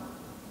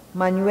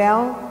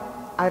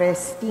 Manuel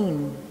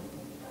Arestin,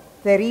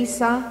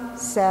 Teresa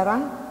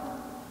Serra,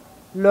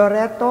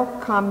 Loreto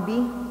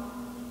Cambi,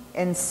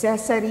 and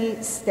Cesare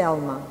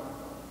Stelma,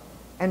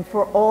 and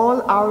for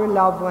all our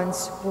loved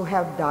ones who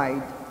have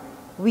died,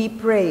 we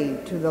pray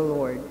to the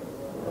Lord.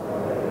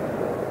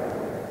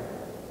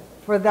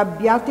 For the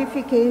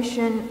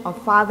beatification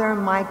of Father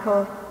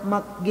Michael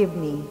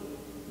McGivney,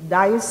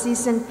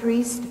 diocesan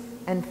priest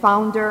and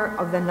founder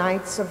of the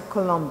Knights of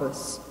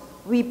Columbus,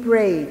 we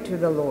pray to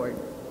the Lord.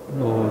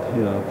 Lord,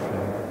 hear our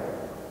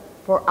prayer.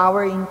 For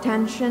our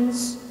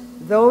intentions,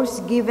 those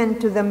given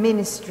to the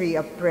ministry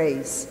of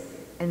praise,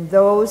 and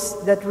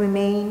those that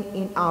remain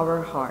in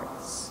our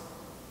hearts.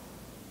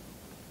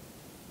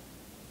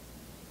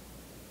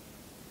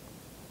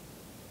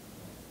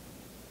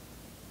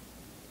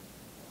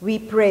 We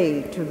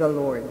pray to the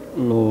Lord.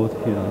 Lord,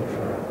 hear our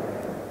prayer.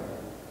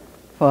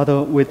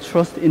 Father, we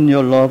trust in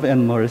your love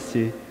and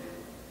mercy.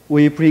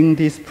 We bring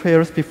these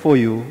prayers before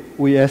you.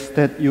 We ask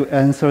that you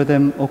answer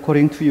them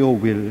according to your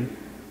will.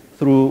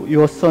 Through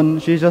your Son,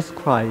 Jesus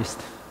Christ.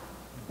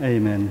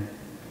 Amen.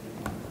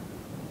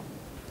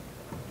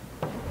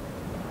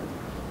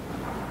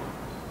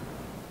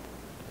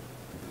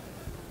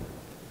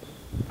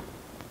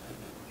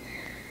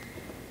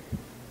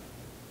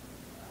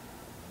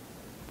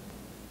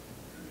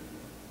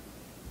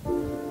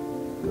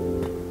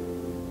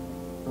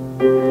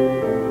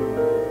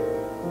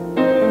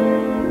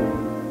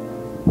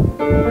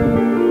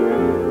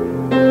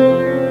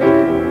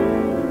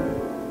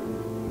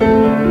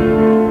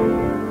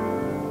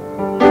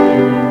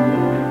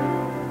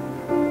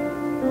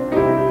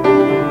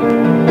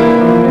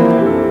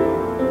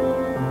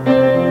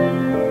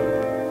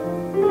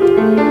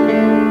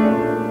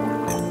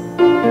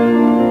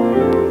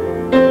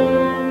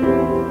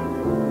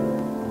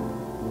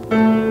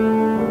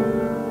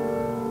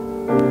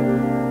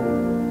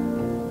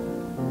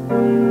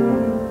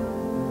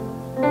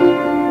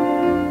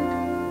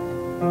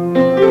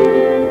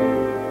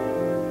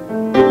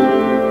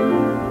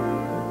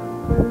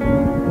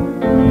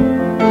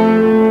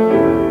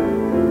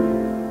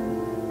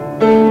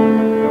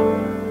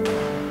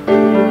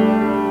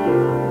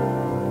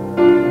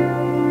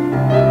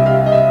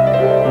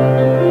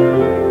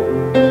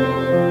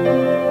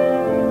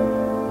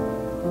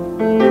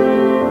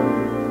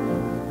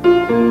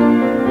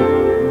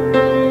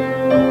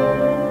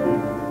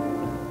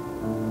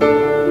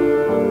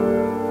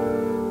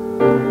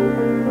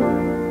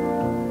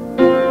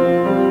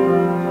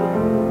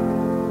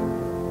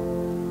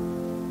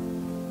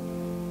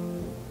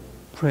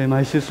 Pray,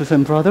 my sisters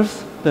and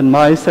brothers, that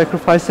my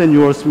sacrifice and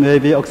yours may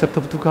be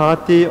acceptable to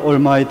God, the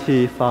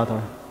Almighty Father.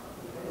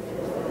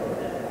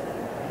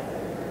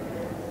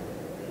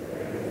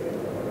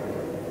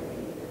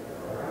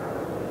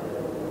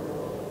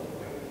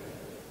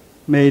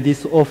 May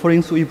these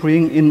offerings we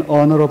bring in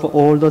honor of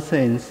all the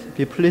saints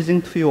be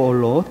pleasing to you, O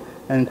Lord,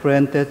 and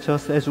grant that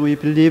just as we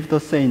believe the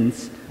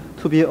saints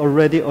to be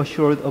already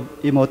assured of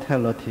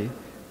immortality,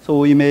 so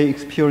we may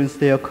experience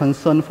their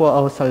concern for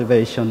our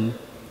salvation.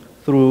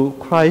 Through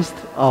Christ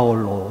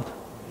our Lord.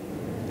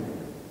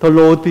 The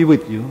Lord be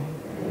with you.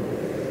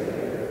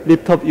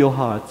 Lift up your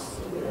hearts.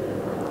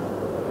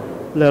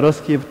 Let us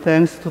give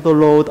thanks to the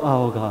Lord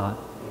our God.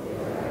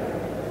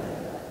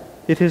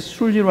 It is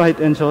truly right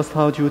and just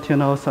our duty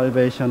and our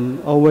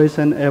salvation, always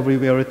and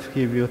everywhere to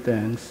give you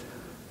thanks.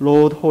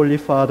 Lord, Holy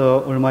Father,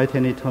 Almighty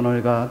and Eternal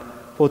God,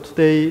 for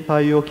today by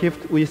your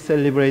gift we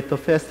celebrate the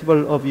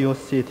festival of your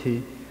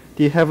city,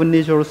 the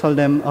heavenly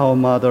Jerusalem, our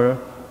mother,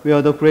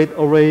 where the great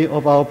array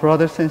of our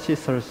brothers and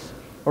sisters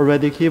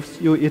already gives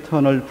you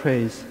eternal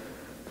praise.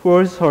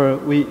 Towards her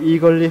we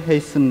eagerly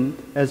hasten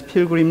as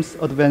pilgrims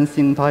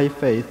advancing by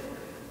faith,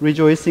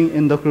 rejoicing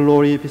in the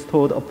glory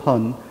bestowed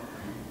upon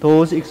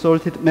those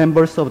exalted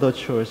members of the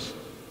Church.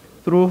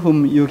 through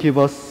whom you give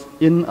us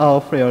in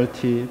our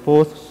frailty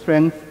both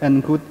strength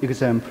and good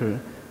example.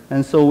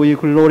 And so we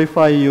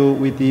glorify you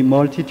with the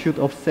multitude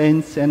of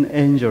saints and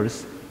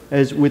angels,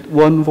 as with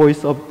one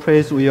voice of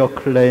praise we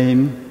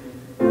acclaim.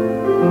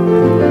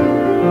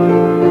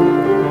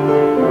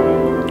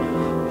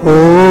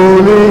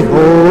 Holy,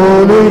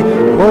 holy,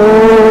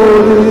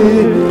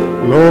 holy,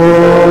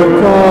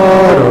 Lord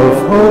God of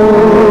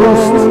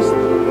hosts,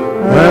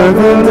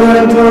 heaven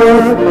and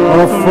earth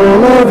are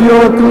full of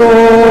your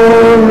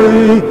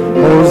glory.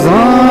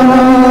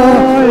 Hosanna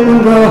in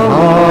the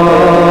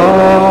highest.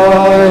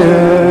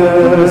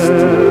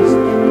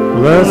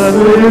 Blessed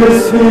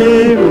is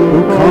he who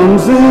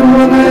comes in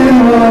the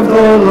name of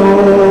the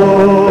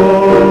Lord.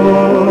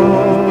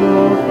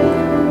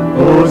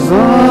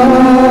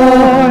 Hosanna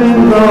in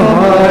the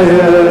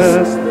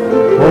highest.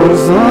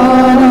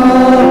 Hosanna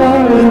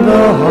in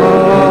the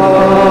highest.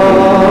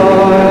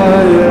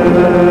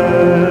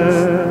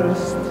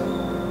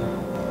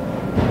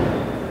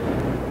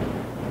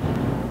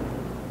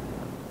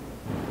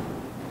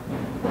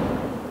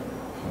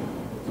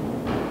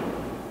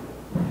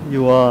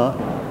 You are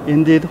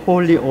indeed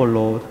holy, O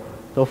Lord,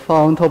 the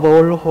fount of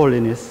all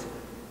holiness.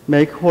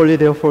 Make holy,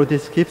 therefore,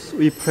 these gifts,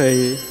 we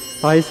pray,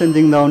 by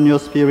sending down your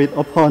Spirit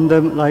upon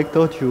them like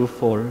the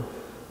dewfall,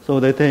 so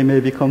that they may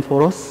become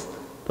for us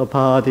the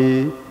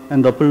body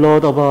and the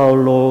blood of our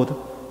Lord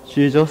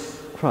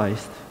Jesus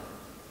Christ.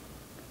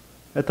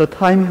 At the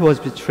time he was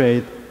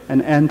betrayed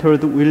and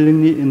entered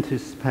willingly into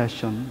his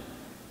passion,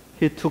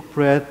 he took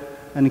bread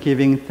and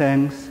giving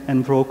thanks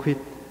and broke it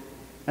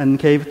and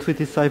gave to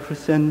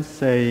disciples and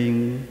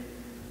saying,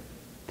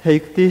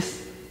 "Take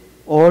this,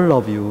 all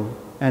of you,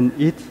 and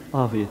eat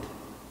of it,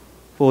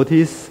 for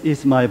this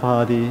is my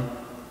body,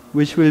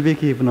 which will be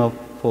given up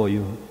for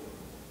you."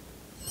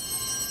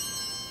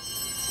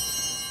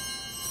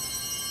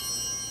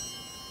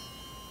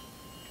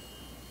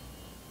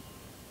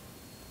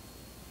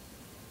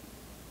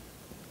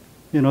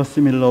 In a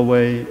similar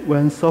way,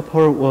 when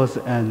supper was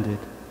ended,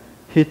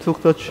 he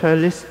took the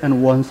chalice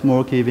and once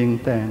more giving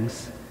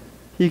thanks,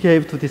 he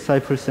gave to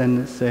disciples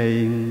and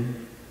saying,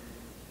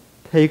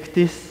 "Take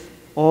this,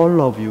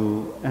 all of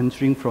you, and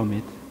drink from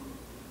it.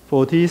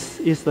 For this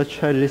is the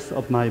chalice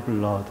of my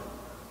blood,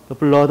 the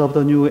blood of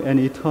the new and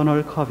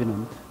eternal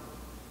covenant,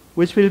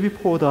 which will be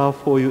poured out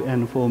for you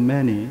and for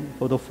many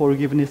for the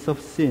forgiveness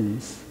of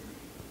sins.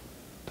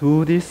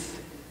 Do this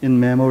in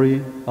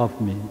memory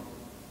of me."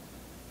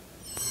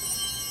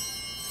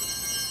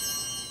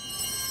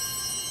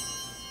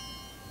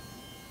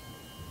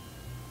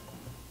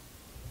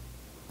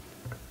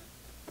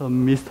 The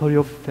mystery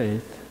of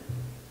faith.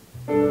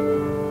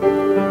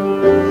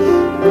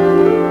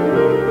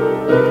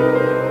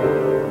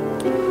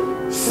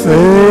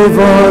 Save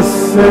us,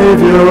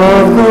 Savior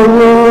of the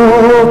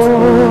world,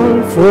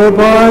 for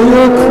by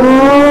your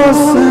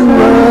cross and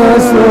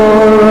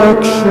resurrection,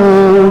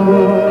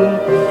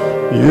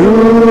 you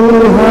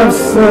have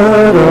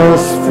set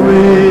us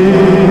free.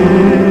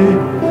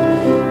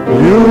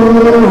 You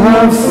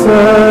have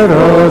set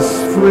us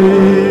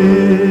free.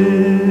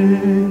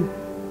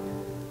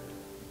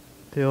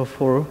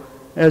 Therefore,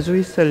 as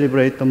we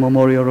celebrate the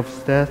memorial of his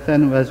death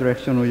and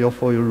resurrection, we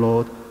offer you,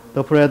 Lord,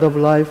 the bread of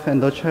life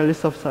and the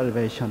chalice of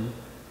salvation,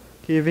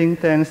 giving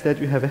thanks that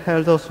you have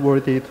held us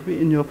worthy to be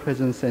in your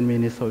presence and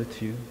minister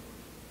to you.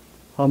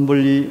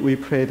 Humbly we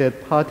pray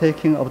that,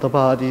 partaking of the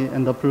body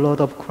and the blood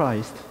of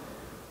Christ,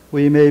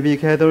 we may be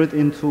gathered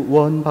into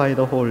one by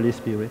the Holy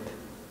Spirit.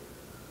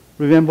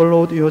 Remember,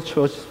 Lord, your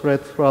church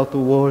spread throughout the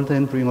world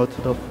and bring her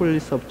to the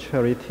fullness of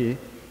charity,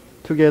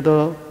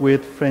 together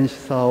with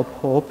Francis our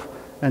Pope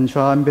and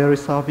John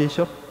Barris our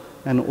Bishop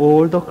and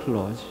all the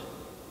clergy.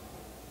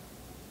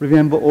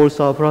 Remember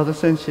also our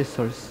brothers and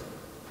sisters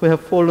who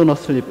have fallen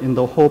asleep in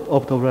the hope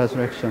of the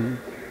resurrection,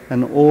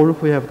 and all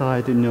who have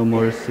died in your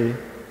mercy.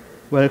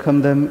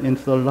 Welcome them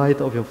into the light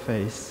of your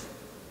face.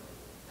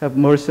 Have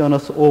mercy on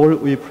us all,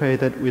 we pray,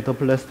 that with the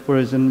Blessed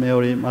Virgin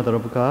Mary, Mother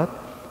of God,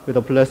 with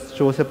the blessed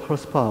Joseph, her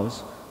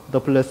spouse, the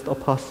blessed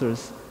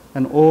apostles,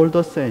 and all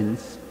the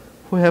saints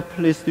who have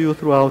pleased you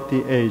throughout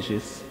the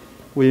ages,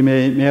 we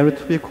may merit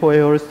to be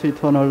co-heirs to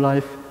eternal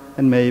life,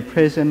 and may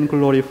praise and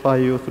glorify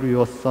you through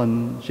your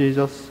Son,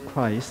 Jesus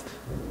Christ.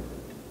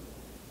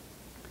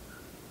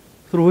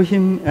 Through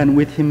him and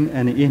with him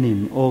and in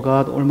him, O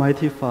God,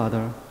 Almighty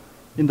Father,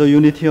 in the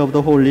unity of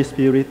the Holy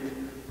Spirit,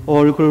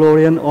 all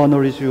glory and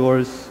honor is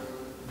yours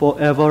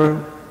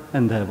forever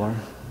and ever.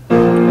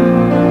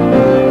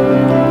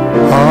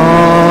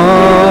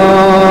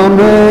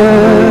 Amen.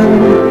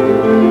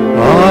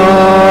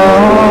 Amen.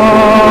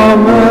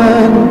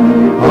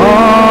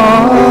 Amen.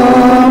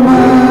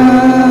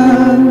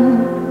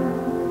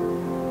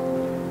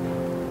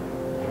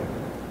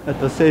 At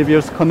the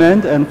Savior's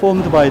command and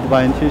formed by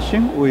divine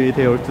teaching, we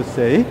dare to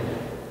say,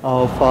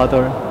 Our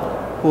Father,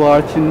 who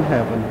art in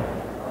heaven,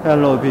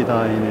 hallowed be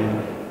thy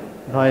name.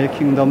 Thy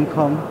kingdom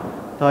come,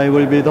 thy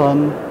will be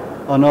done,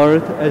 on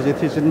earth as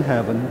it is in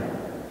heaven.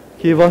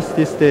 Give us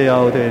this day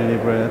our daily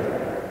bread,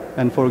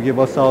 and forgive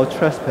us our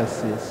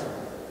trespasses,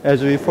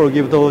 as we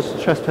forgive those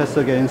who trespass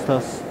against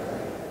us.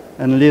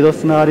 And lead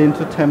us not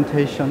into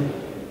temptation,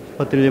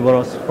 but deliver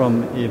us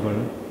from evil.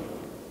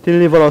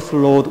 Deliver us,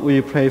 Lord,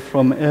 we pray,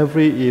 from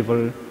every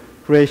evil.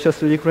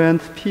 Graciously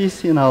grant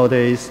peace in our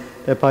days,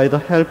 that by the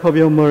help of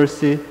your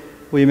mercy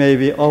we may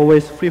be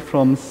always free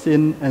from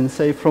sin and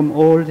safe from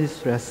all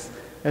distress,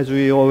 as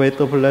we await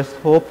the blessed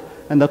hope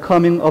and the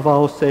coming of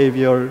our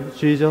Savior,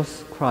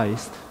 Jesus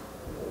Christ.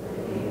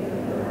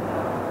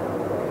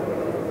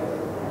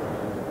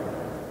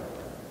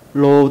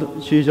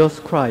 Lord Jesus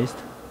Christ,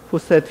 who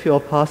said to your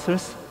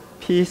apostles,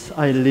 "Peace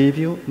I leave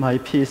you, my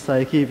peace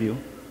I give you,"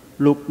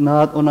 look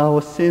not on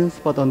our sins,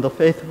 but on the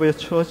faith of your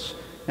church,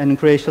 and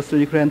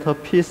graciously grant her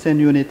peace and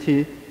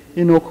unity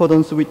in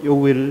accordance with your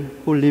will,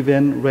 who live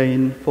and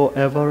reign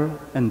forever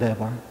and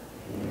ever.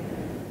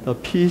 The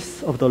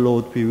peace of the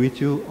Lord be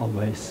with you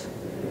always.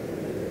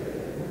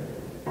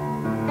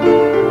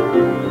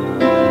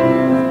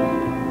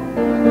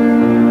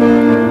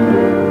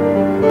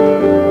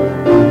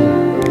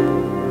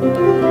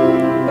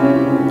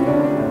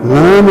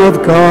 Lamb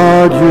of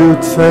God, you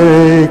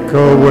take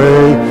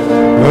away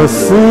the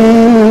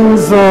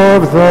sins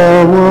of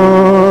the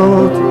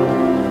world.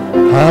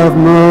 Have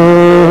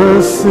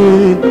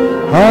mercy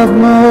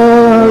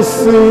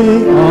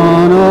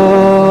on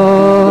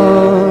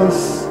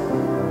us.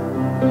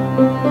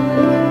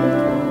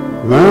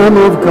 Lamb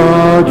of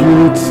God,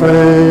 you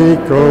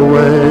take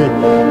away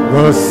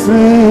the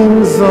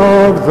sins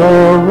of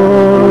the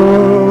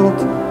world.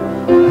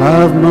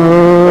 Have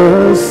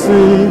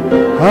mercy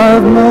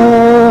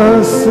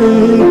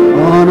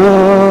on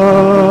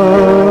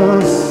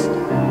us.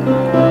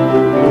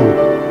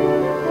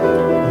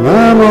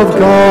 Lamb of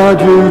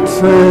God, you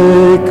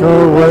take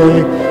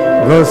away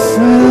the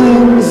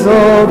sins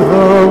of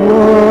the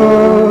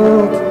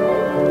world.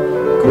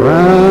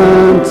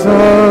 Grant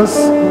us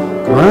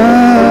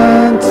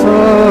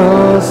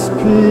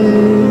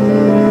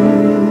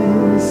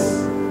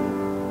peace.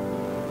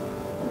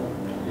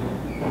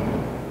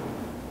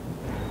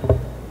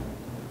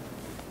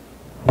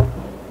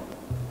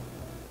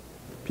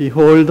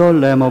 Behold the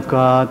Lamb of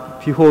God,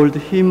 behold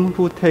him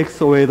who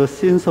takes away the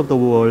sins of the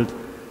world.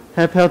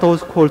 Happy are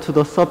those called to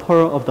the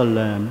supper of the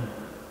Lamb.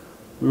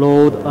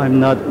 Lord, I am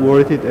not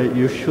worthy that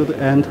you should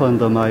enter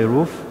under my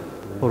roof,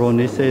 for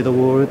only say the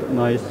word,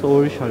 my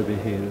soul shall be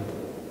healed.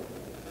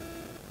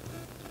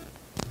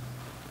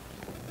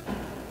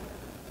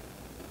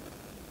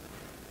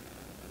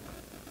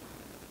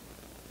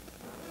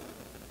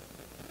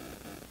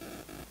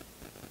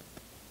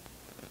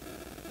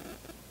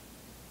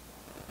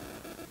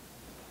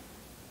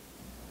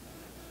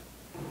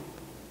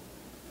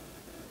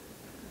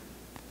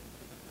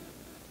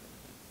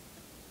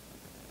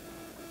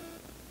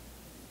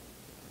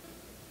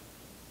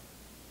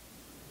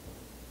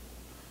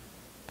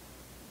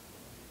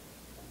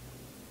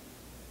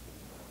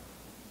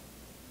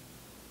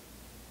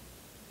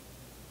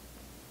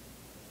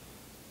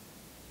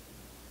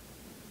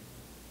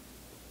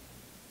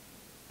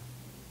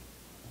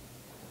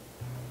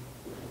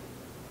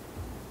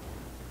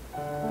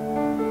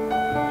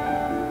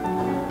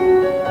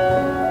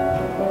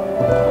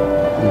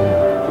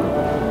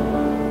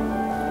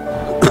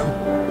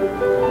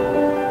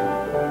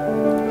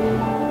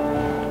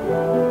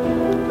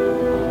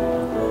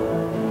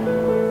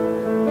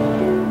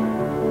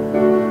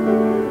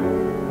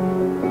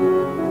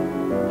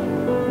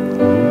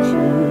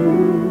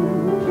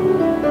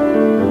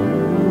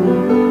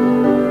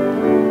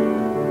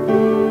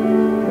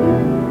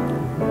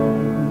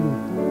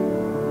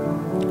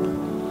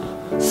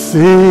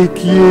 Seek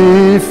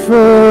ye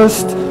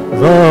first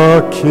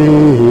the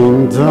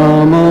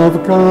kingdom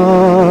of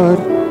God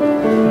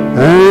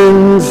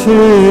and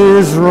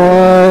his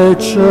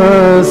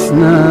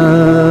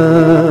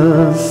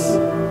righteousness,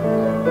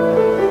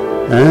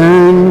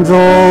 and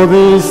all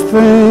these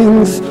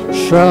things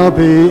shall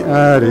be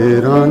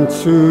added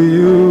unto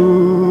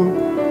you.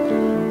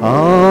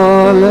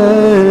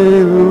 Alleluia,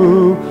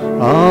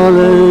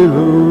 alleluia.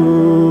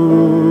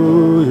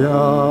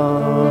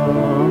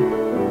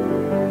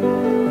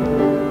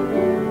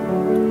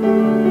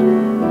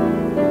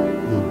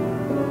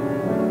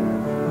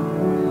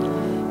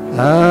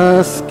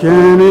 Ask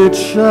and it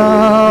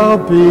shall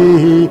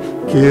be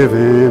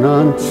given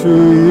unto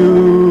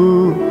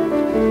you.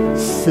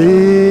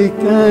 Seek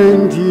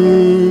and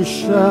ye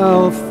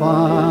shall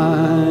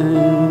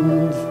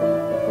find.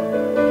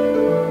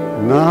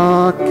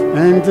 Knock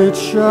and it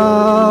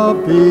shall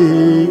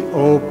be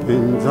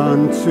opened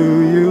unto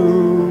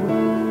you.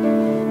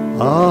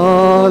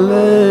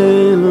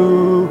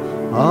 Alleluia,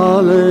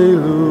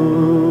 alleluia.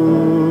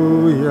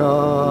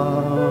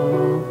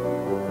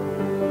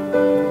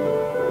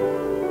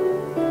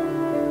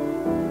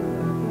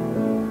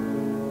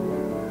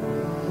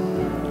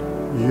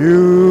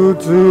 You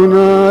do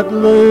not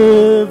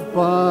live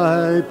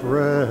by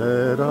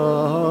bread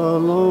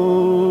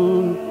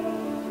alone,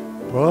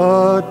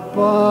 but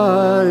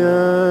by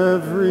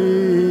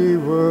every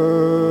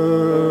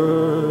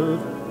word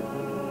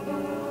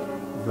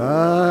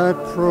that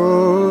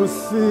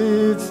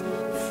proceeds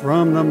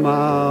from the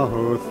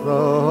mouth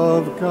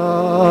of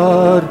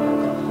God.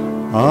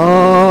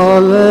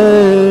 Alleluia,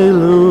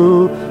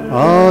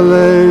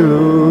 alleluia.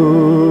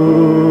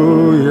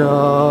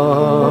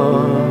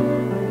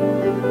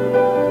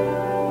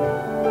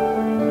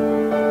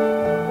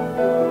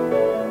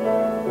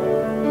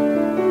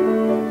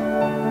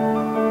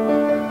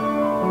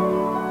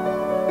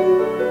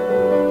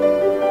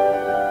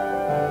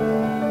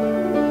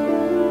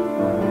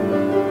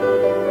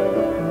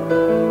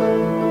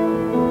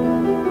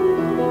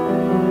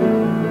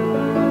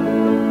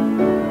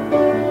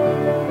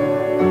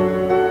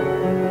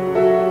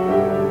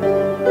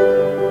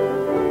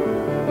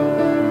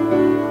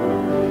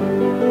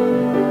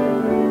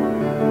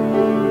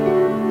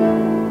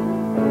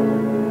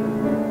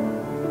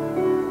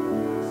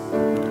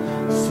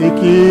 Seek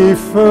ye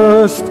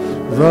first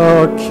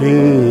the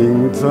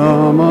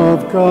kingdom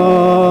of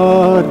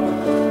God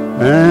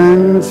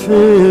and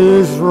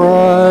his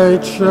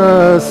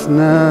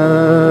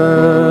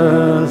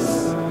righteousness,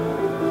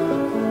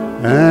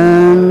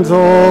 and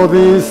all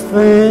these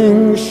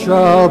things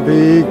shall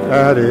be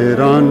added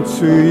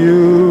unto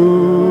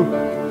you.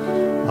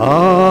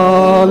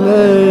 Alleluia,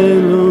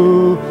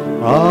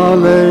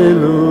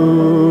 alleluia.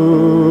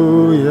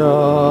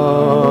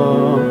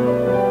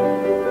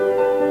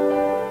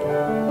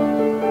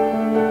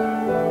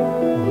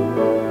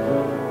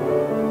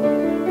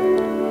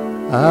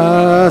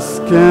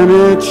 Ask and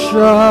it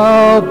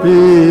shall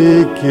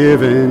be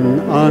given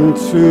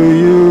unto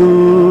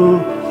you.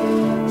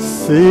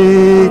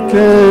 Seek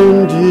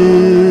and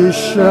ye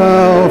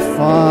shall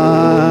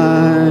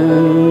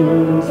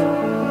find.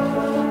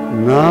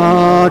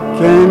 Knock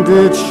and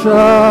it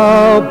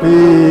shall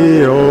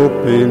be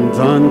opened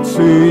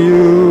unto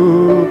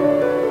you.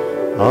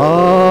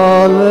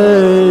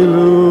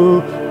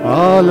 Alleluia,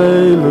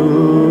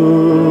 alleluia.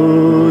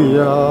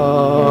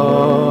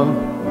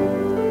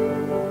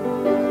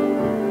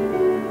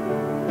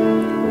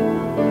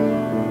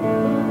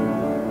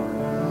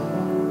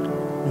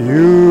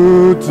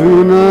 You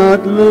do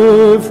not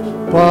live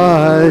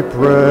by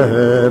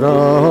bread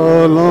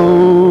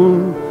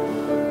alone,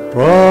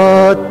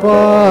 but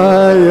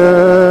by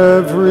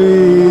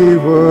every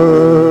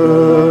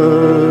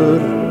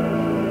word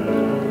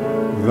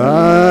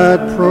that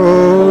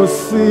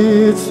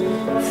proceeds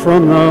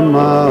from the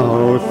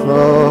mouth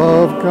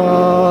of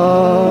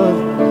God.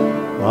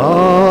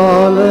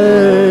 Alleluia,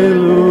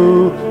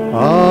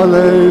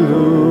 alleluia.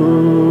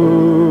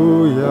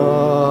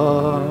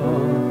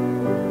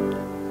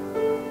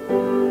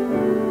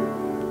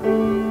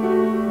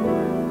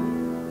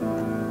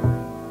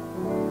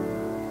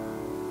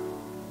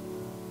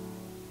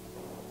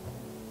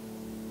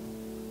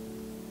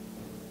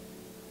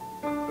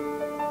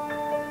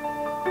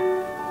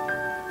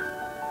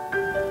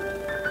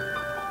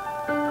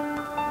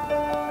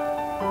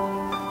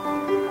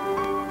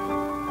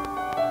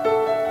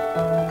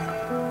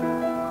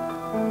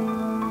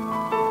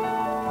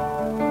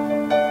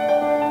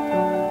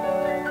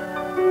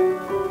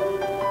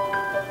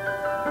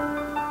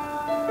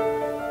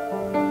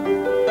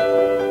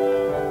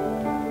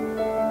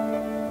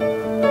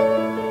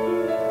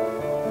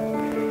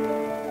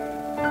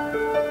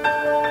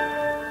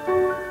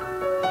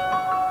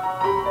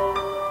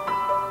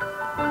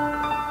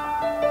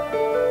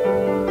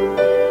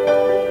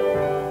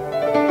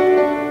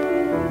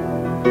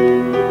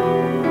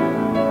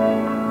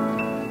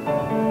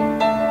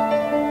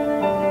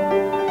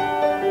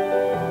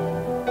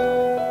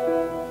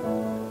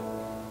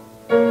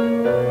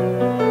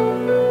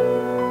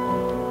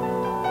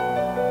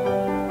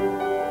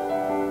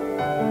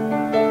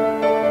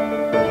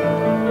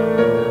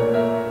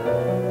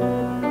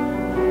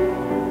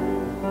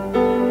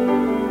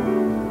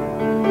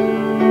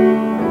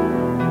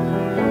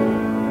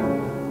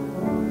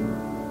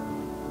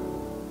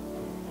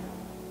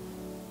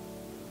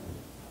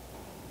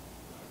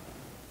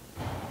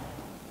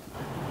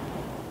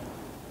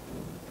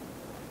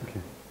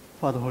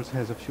 Father also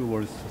has a few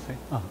words to say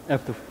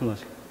after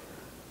fellowship.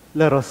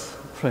 Let us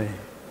pray.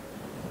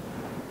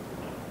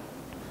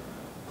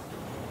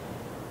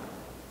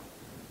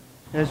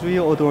 As we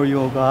adore you,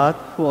 O God,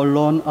 who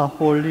alone are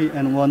holy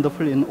and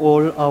wonderful in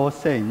all our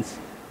saints,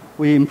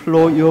 we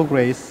implore your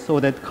grace so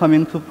that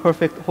coming to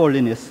perfect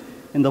holiness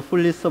in the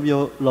fullness of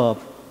your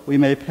love, we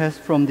may pass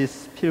from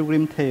this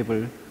pilgrim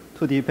table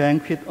to the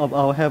banquet of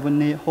our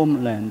heavenly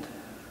homeland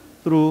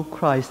through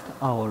Christ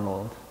our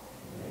Lord.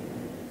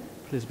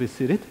 Please be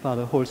seated.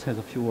 Father Holtz has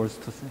a few words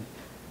to say.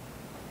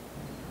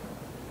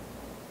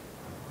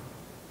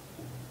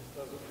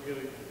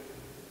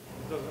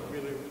 Doesn't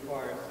really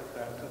require us to sit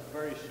down. It's a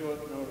very short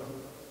notice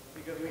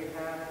because we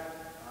have,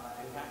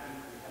 it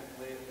happens, we have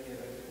laid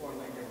here, I just want to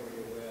make everybody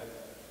aware,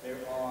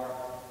 there are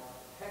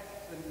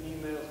texts and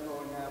emails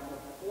going out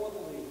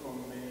quarterly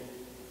from me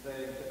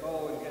saying to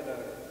go and get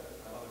a,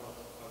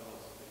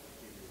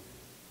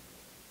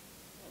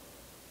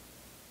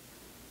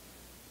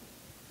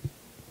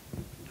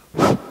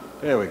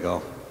 there we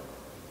go.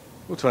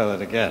 We'll try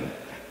that again.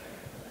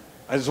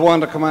 I just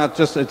wanted to come out,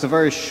 it's a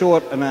very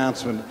short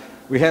announcement.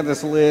 We had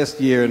this last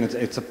year, and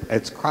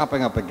it's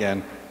cropping up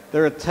again.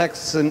 There are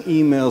texts and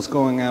emails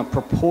going out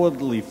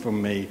purportedly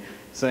from me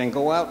saying,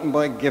 go out and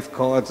buy gift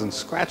cards and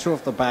scratch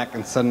off the back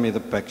and send me the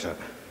picture.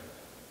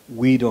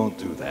 We don't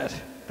do that.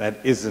 That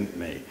isn't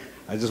me.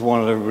 I just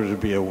wanted everybody to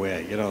be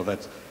aware, you know,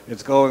 that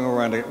it's going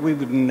around. We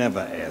would never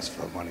ask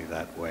for money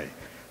that way.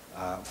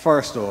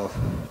 First off,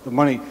 the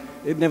money,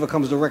 it never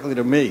comes directly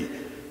to me.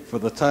 For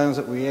the times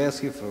that we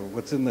ask you for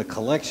what's in the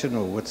collection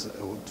or what's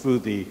through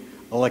the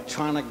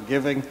electronic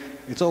giving,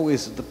 it's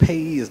always the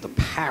payee is the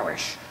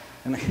parish,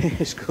 and the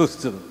cash goes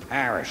to the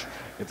parish.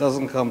 It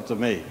doesn't come to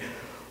me.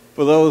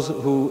 For those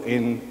who,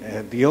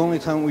 the only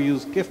time we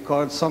use gift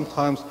cards,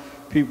 sometimes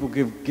people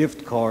give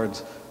gift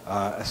cards,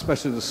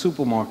 especially the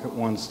supermarket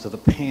ones, to the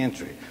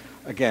pantry.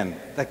 Again,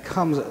 that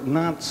comes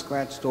not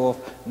scratched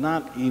off,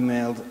 not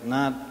emailed,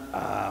 not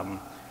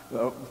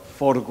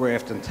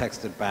photographed and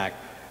texted back.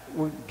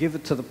 We'll give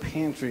it to the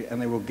pantry,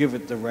 and they will give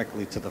it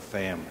directly to the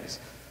families.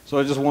 So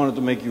I just wanted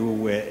to make you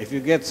aware. If you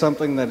get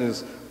something that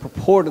is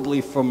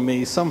purportedly from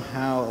me,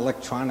 somehow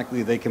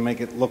electronically they can make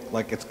it look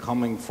like it's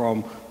coming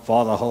from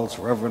Father Holtz,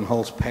 Reverend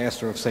Holtz,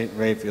 pastor of St.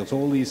 Raphael's,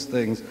 all these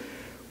things.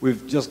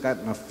 We've just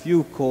gotten a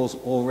few calls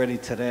already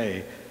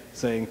today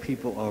saying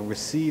people are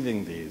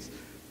receiving these.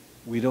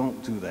 We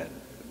don't do that.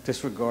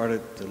 Disregard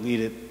it, delete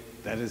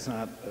it. That is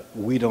not,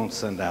 we don't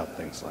send out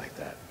things like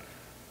that.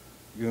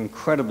 You're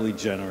incredibly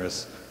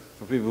generous.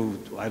 For people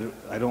who,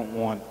 I don't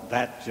want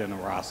that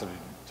generosity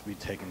to be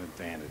taken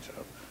advantage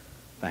of.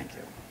 Thank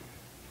you.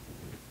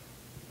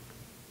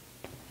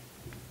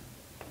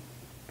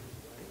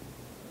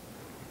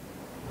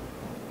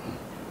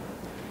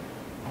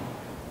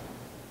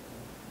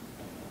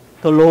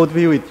 The Lord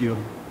be with you.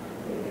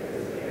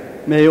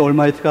 May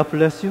Almighty God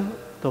bless you,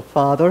 the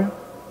Father,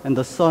 and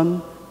the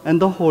Son,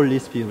 and the Holy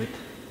Spirit.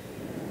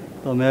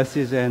 The Mass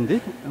is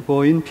ended.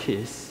 Go in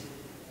peace.